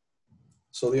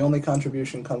 So the only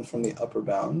contribution comes from the upper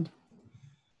bound,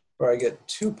 where I get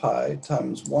 2 pi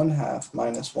times 1/2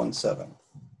 minus 1/7.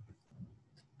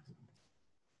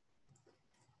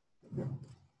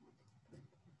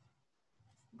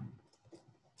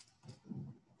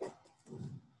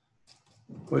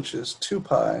 Which is 2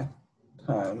 pi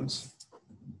times,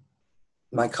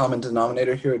 my common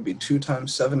denominator here would be 2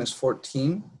 times 7 is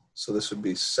 14. So this would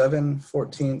be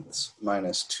 7/14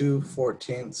 minus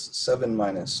 2/14. 7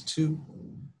 minus 2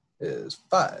 is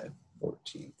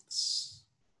 5/14.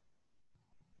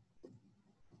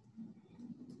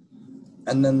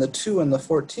 And then the 2 and the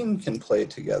 14 can play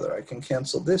together. I can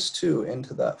cancel this 2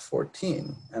 into that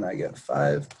 14, and I get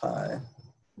 5 pi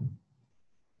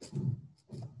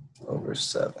over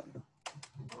 7.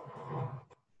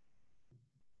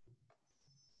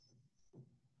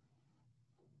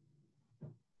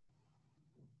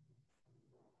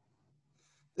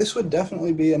 This would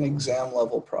definitely be an exam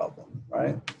level problem,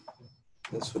 right?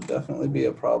 This would definitely be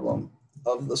a problem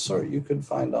of the sort you could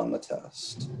find on the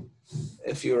test.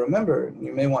 If you remember,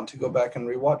 you may want to go back and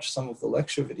rewatch some of the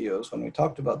lecture videos when we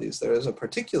talked about these. There is a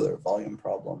particular volume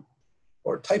problem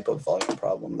or type of volume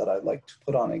problem that I'd like to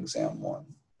put on exam 1,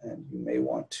 and you may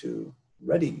want to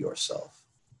ready yourself.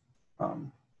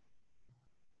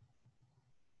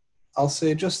 I'll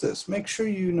say just this: make sure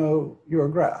you know your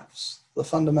graphs, the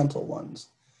fundamental ones,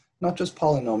 not just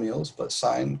polynomials, but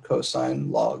sine,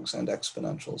 cosine, logs, and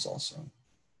exponentials also.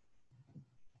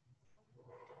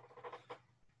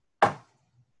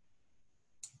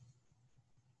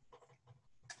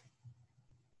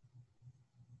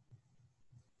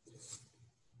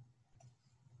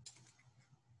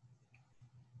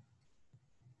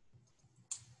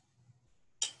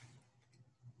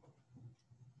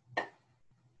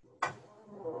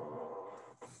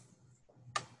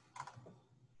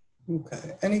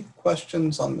 Okay, any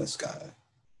questions on this guy?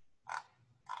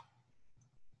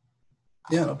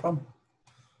 Yeah, no problem.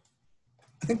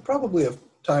 I think probably have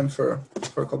time for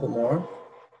a couple more.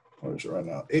 What is it right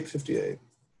now? 8:58.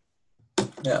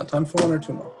 Yeah, time for 1 or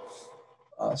 2 more.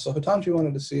 So Hitanji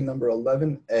wanted to see number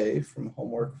 11A from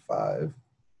homework 5,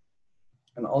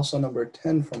 and also number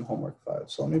 10 from homework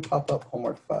 5. So let me pop up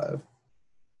homework 5.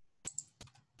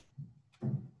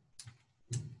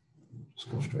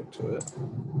 Just go straight to it.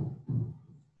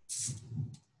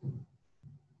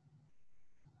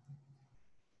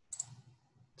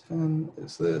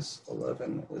 Is this,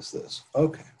 11 is this.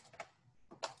 Okay.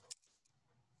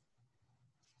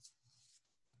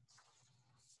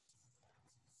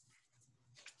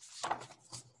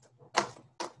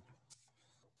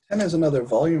 10 is another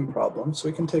volume problem, so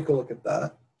we can take a look at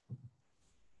that.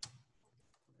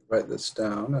 Write this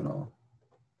down and I'll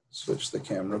switch the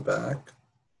camera back.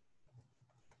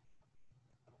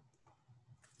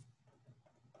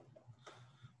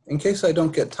 In case I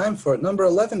don't get time for it, number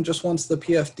 11 just wants the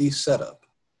PFD setup.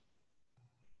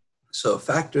 So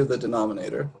factor the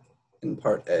denominator in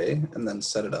part A and then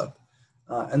set it up.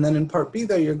 And then in part B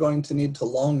there, you're going to need to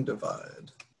long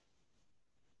divide.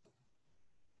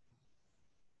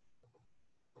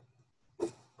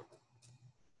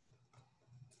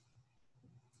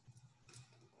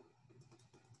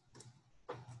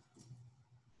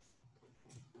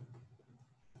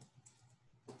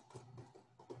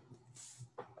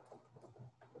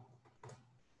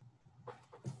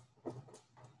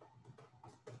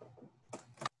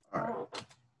 All right.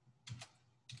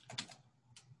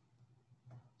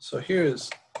 So here's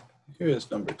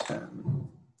number 10.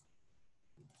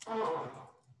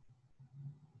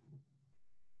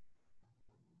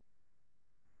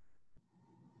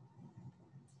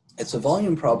 It's a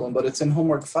volume problem, but it's in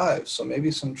homework 5, so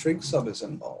maybe some trig sub is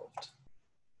involved.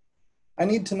 I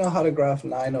need to know how to graph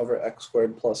 9 over x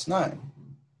squared plus 9.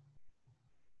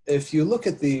 If you look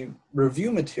at the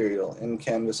review material in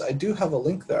Canvas, I do have a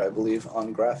link there, I believe,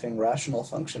 on graphing rational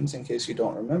functions in case you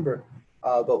don't remember.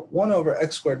 But 1 over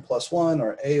x squared plus 1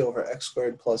 or a over x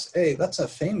squared plus a, that's a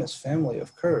famous family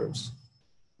of curves.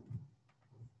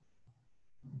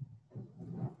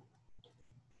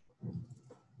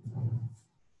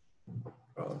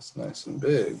 Oh, it's nice and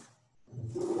big.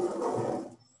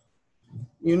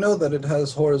 You know that it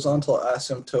has horizontal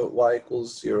asymptote y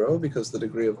equals 0 because the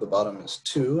degree of the bottom is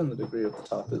 2 and the degree of the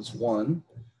top is 1.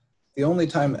 The only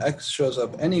time x shows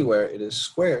up anywhere, it is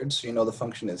squared, so you know the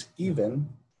function is even.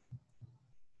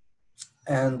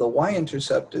 And the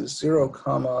y-intercept is 0,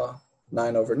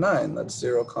 9 over 9. That's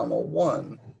 0,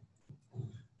 1.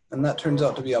 And that turns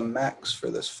out to be a max for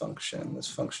this function. This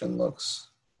function looks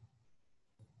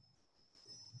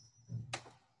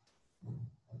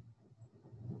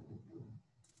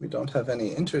we don't have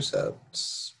any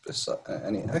intercepts,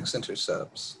 any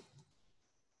x-intercepts.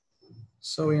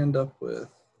 So we end up with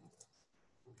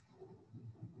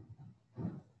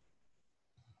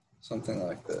something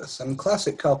like this. And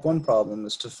classic Calc 1 problem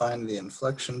is to find the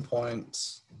inflection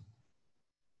points.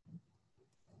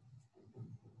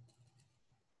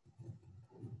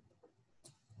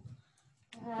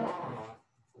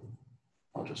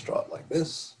 I'll just draw it like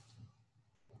this.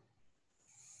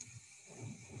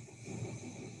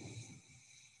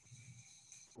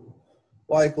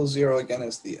 Y equals 0 again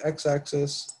is the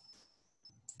x-axis.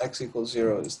 X equals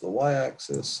 0 is the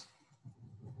y-axis.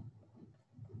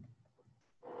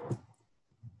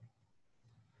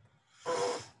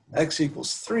 X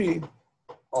equals 3,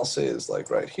 I'll say is like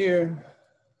right here.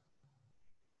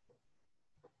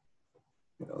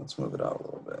 Let's move it out a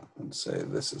little bit and say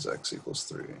this is x equals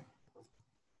 3.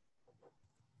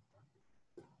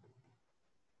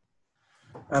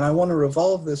 And I want to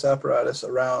revolve this apparatus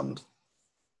around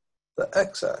the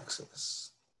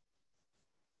x-axis.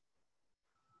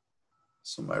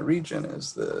 So my region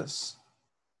is this.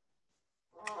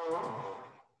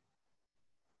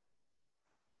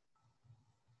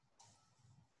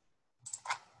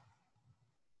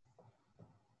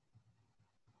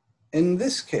 In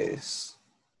this case,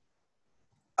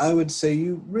 I would say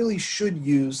you really should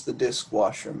use the disk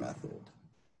washer method.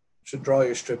 Should draw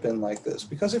your strip in like this.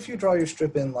 Because if you draw your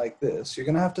strip in like this, you're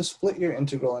going to have to split your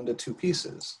integral into 2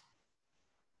 pieces.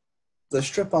 The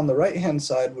strip on the right-hand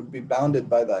side would be bounded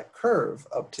by that curve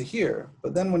up to here.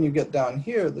 But then when you get down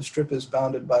here, the strip is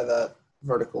bounded by that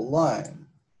vertical line.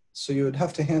 So you would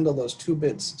have to handle those 2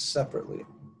 bits separately.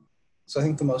 So I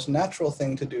think the most natural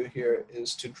thing to do here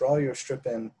is to draw your strip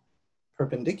in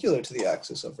perpendicular to the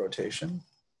axis of rotation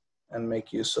and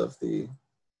make use of the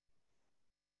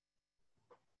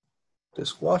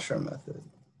disk washer method.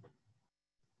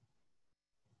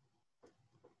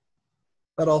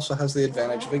 That also has the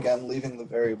advantage of, again, leaving the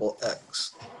variable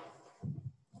x.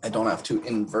 I don't have to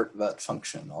invert that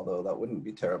function, although that wouldn't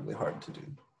be terribly hard to do.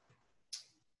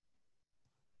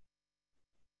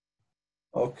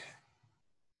 Okay.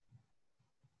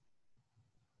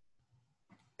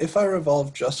 If I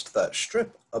revolve just that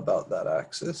strip about that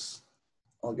axis,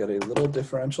 I'll get a little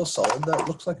differential solid that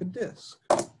looks like a disk.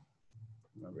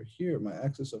 Remember here, my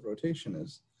axis of rotation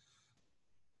is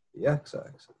the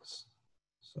x-axis.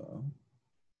 So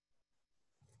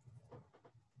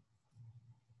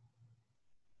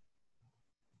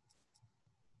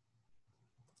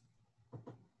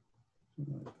do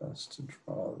my best to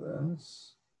draw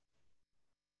this.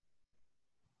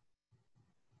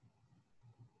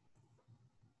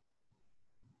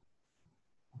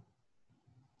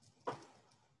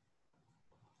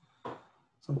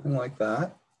 something like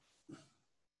that.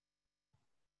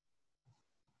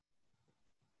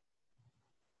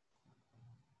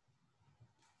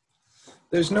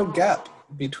 There's no gap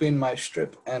between my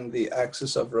strip and the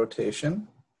axis of rotation.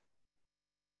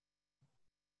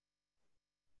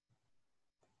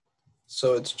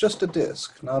 So it's just a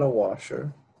disk, not a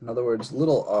washer. In other words,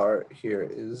 little r here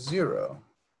is 0.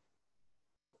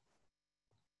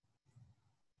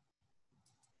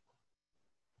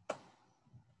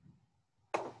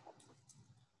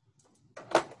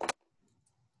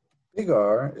 Big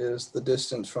R is the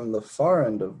distance from the far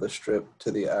end of the strip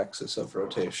to the axis of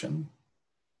rotation.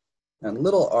 And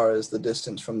little r is the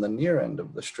distance from the near end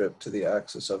of the strip to the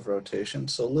axis of rotation,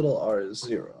 so little r is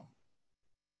 0.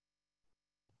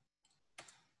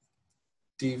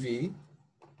 dV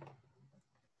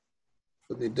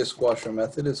for the disk washer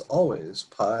method is always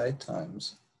pi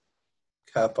times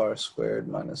cap r squared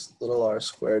minus little r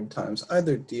squared times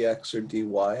either dx or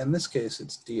dy. In this case,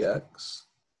 it's dx,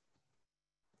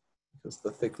 because the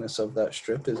thickness of that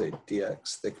strip is a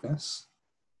dx thickness.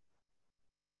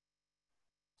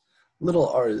 Little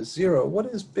r is 0. What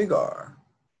is big R?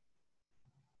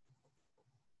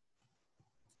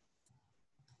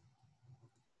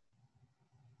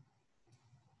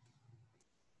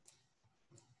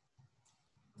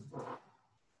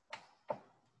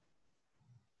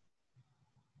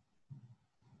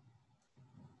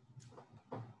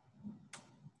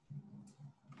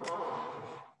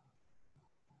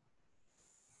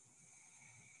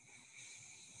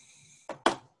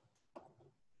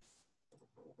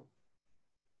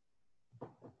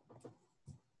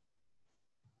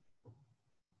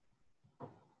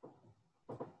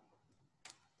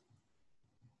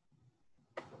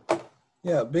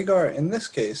 Yeah, big R in this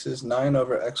case is 9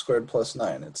 over x squared plus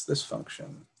 9. It's this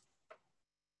function.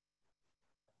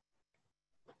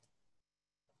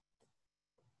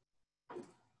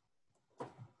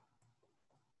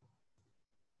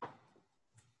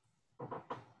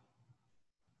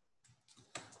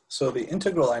 So the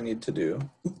integral I need to do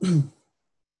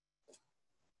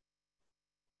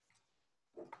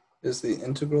is the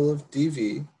integral of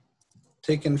dV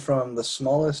taken from the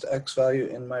smallest x value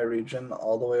in my region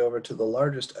all the way over to the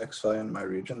largest x value in my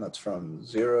region. That's from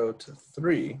 0 to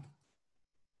 3,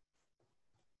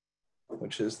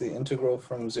 which is the integral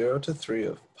from 0 to 3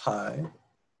 of pi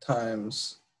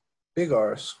times big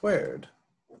R squared.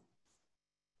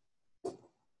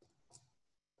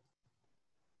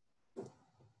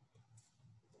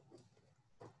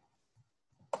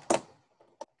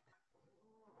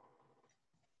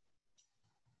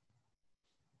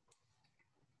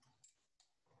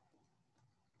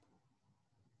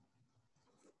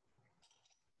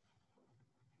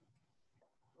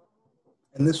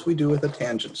 And this we do with a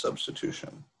tangent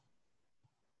substitution.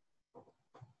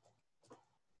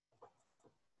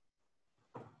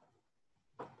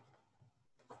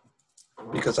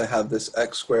 Because I have this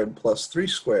x squared plus 3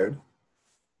 squared,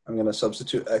 I'm going to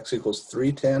substitute x equals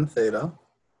 3 tan theta.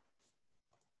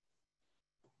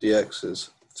 Dx is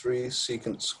 3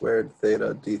 secant squared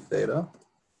theta d theta.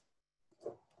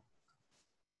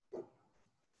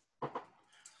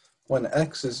 When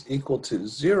x is equal to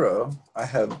 0, I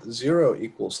have 0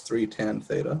 equals 3 tan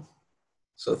theta.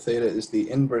 So theta is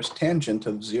the inverse tangent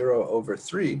of 0 over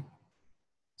 3.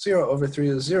 0 over 3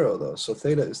 is 0 though, so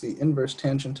theta is the inverse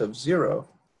tangent of 0,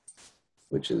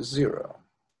 which is 0.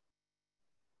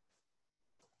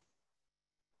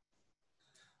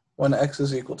 When x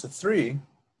is equal to 3,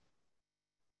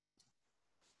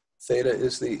 theta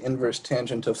is the inverse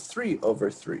tangent of 3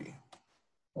 over 3.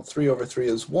 Well, 3 over 3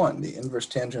 is 1. The inverse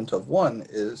tangent of 1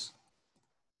 is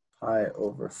pi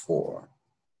over 4.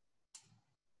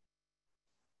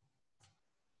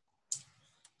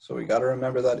 So we got to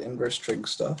remember that inverse trig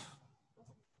stuff.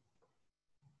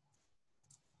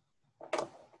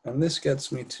 And this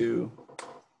gets me to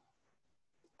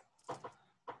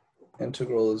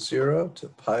integral of 0 to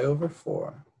pi over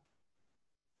 4.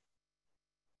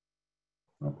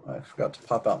 Oh, I forgot to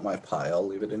pop out my pi. I'll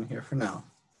leave it in here for now.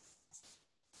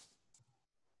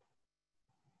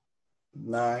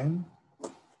 9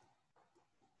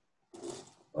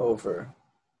 over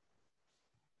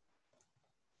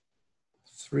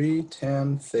 3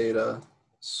 tan theta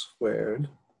squared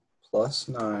plus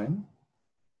 9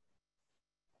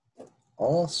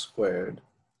 all squared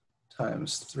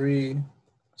times 3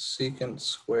 secant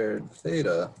squared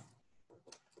theta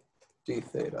d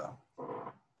theta.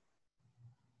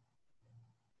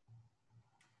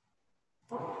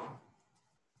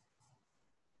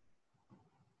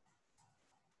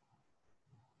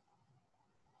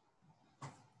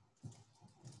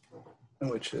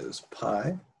 Which is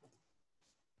pi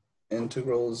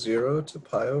integral 0 to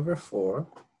pi over 4,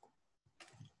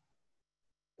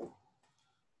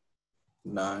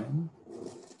 9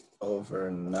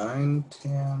 over 9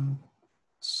 tan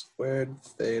squared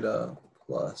theta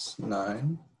plus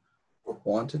 9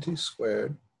 quantity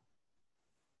squared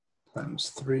times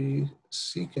 3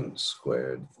 secant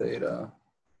squared theta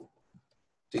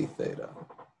d theta.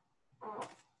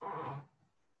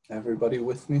 Everybody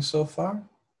with me so far?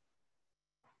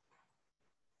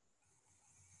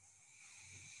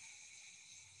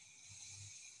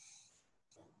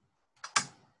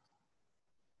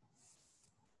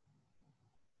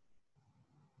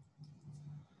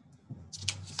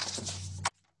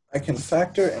 I can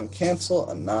factor and cancel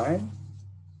a 9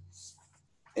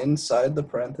 inside the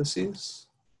parentheses.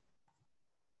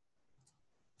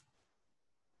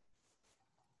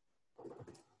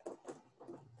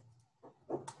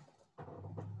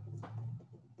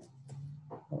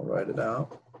 I'll write it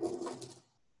out.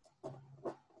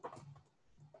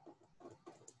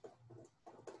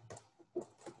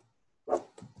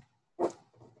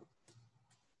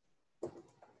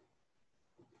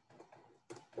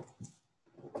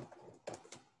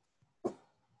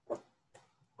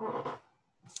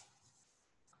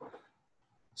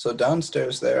 So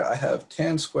downstairs there, I have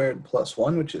tan squared plus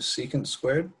 1, which is secant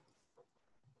squared.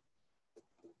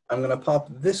 I'm going to pop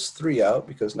this 3 out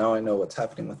because now I know what's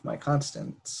happening with my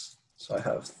constants. So I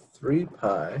have 3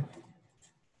 pi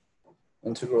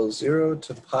integral 0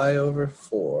 to pi over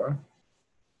 4,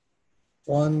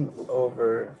 1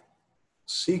 over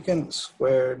secant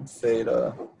squared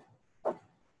theta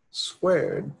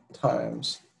squared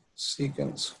times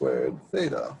secant squared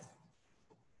theta.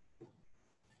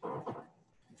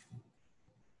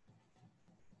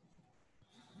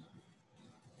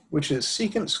 Which is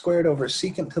secant squared over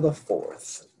secant to the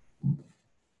 4th.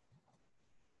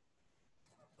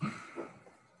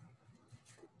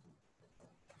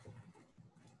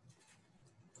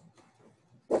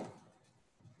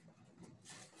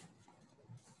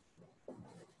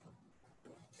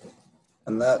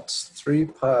 And that's 3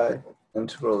 pi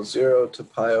integral 0 to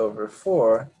pi over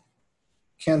 4.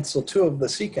 Cancel 2 of the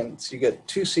secants, you get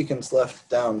 2 secants left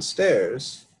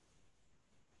downstairs.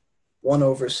 1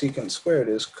 over secant squared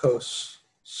is cos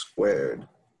squared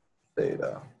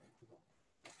theta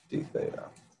d theta.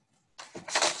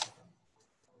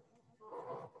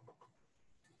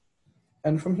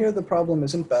 And from here, the problem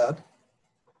isn't bad.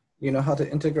 You know how to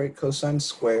integrate cosine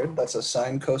squared. That's a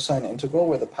sine cosine integral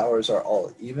where the powers are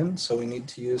all even, so we need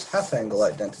to use half angle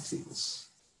identities.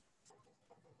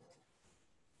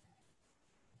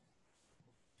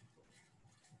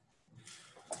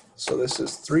 So this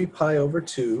is 3 pi over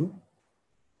 2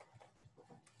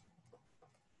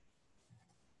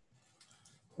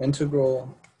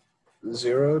 integral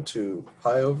 0 to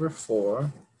pi over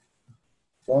 4,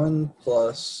 1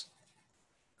 plus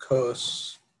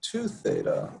cos 2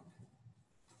 theta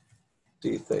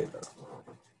d theta.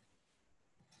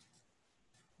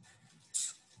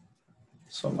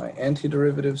 So my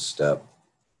antiderivative step,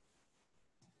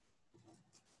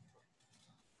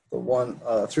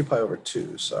 the 3 pi over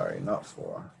 2, sorry, not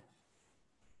 4.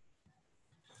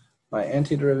 My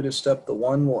antiderivative step, the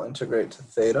 1 will integrate to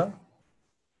theta.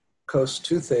 Cos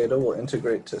 2 theta will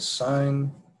integrate to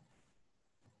sine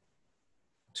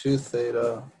 2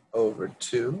 theta over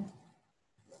 2.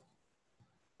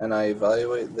 And I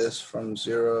evaluate this from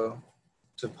 0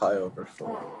 to pi over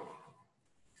 4.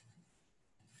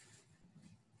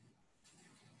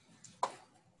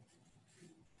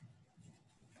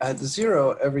 At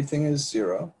 0, everything is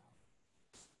 0.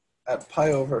 At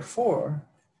pi over 4,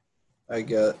 I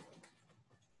get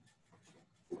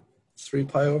 3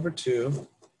 pi over 2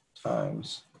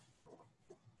 times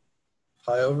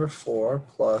pi over 4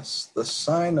 plus the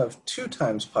sine of 2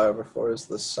 times pi over 4 is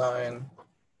the sine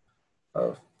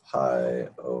of pi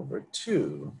over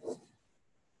 2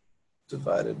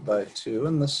 divided by 2,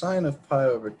 and the sine of pi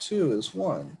over 2 is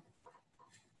 1.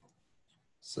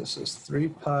 So this is 3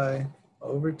 pi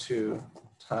over 2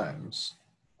 times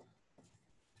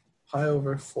pi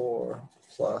over 4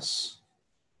 plus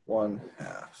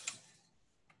 1/2.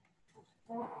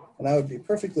 And I would be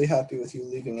perfectly happy with you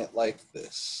leaving it like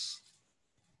this.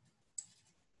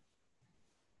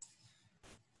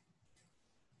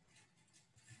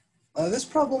 This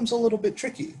problem's a little bit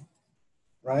tricky,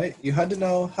 right? You had to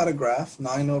know how to graph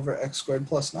 9 over x squared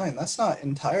plus 9. That's not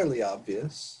entirely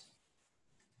obvious.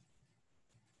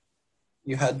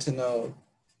 You had to know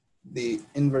the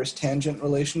inverse tangent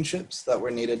relationships that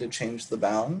were needed to change the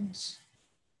bounds.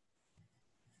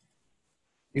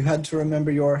 You had to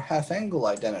remember your half angle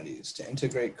identities to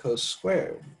integrate cos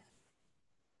squared.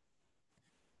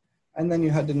 And then you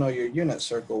had to know your unit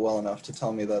circle well enough to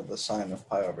tell me that the sine of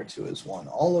pi over 2 is 1.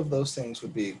 All of those things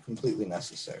would be completely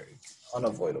necessary,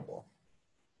 unavoidable.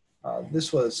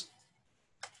 This was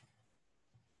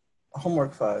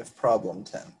homework 5, problem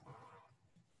 10.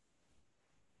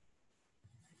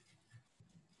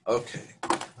 Okay,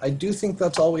 I do think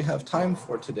that's all we have time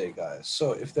for today, guys.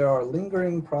 So if there are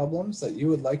lingering problems that you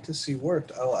would like to see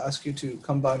worked, I will ask you to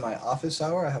come by my office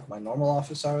hour. I have my normal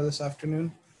office hour this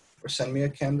afternoon, or send me a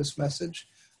Canvas message.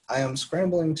 I am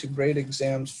scrambling to grade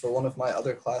exams for one of my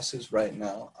other classes right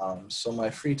now, so my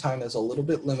free time is a little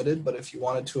bit limited, but if you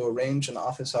wanted to arrange an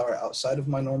office hour outside of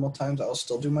my normal times, I'll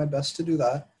still do my best to do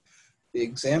that. The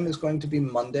exam is going to be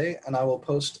Monday, and I will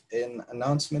post an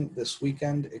announcement this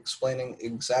weekend explaining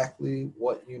exactly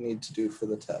what you need to do for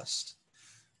the test.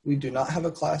 We do not have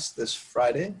a class this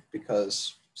Friday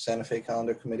because Santa Fe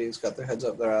Calendar Committee has got their heads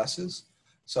up their asses.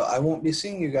 So I won't be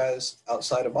seeing you guys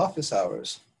outside of office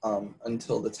hours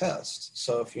until the test.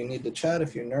 So if you need to chat,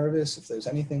 if you're nervous, if there's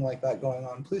anything like that going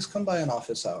on, please come by an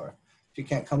office hour. If you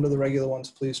can't come to the regular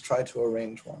ones, please try to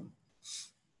arrange one.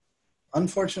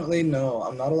 Unfortunately, no,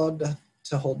 I'm not allowed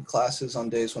to hold classes on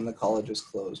days when the college is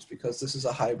closed because this is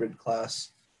a hybrid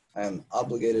class. I am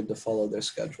obligated to follow their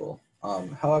schedule.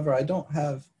 However, I don't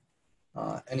have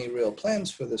any real plans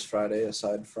for this Friday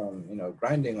aside from,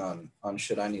 grinding on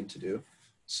shit I need to do.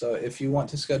 So if you want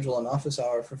to schedule an office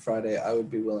hour for Friday, I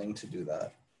would be willing to do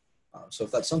that. So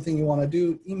if that's something you want to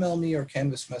do, email me or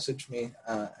Canvas message me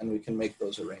and we can make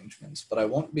those arrangements. But I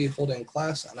won't be holding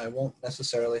class and I won't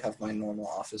necessarily have my normal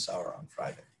office hour on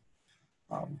Friday.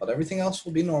 But everything else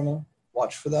will be normal.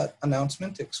 Watch for that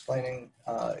announcement explaining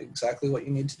exactly what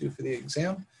you need to do for the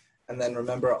exam. And then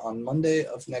remember, on Monday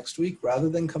of next week, rather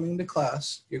than coming to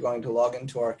class, you're going to log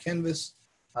into our Canvas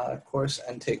course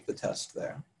and take the test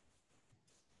there.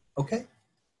 Okay.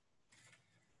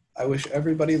 I wish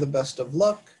everybody the best of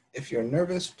luck. If you're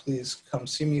nervous, please come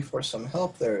see me for some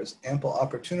help. There is ample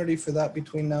opportunity for that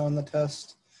between now and the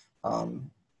test.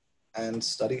 And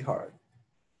study hard.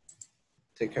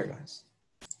 Take care, guys.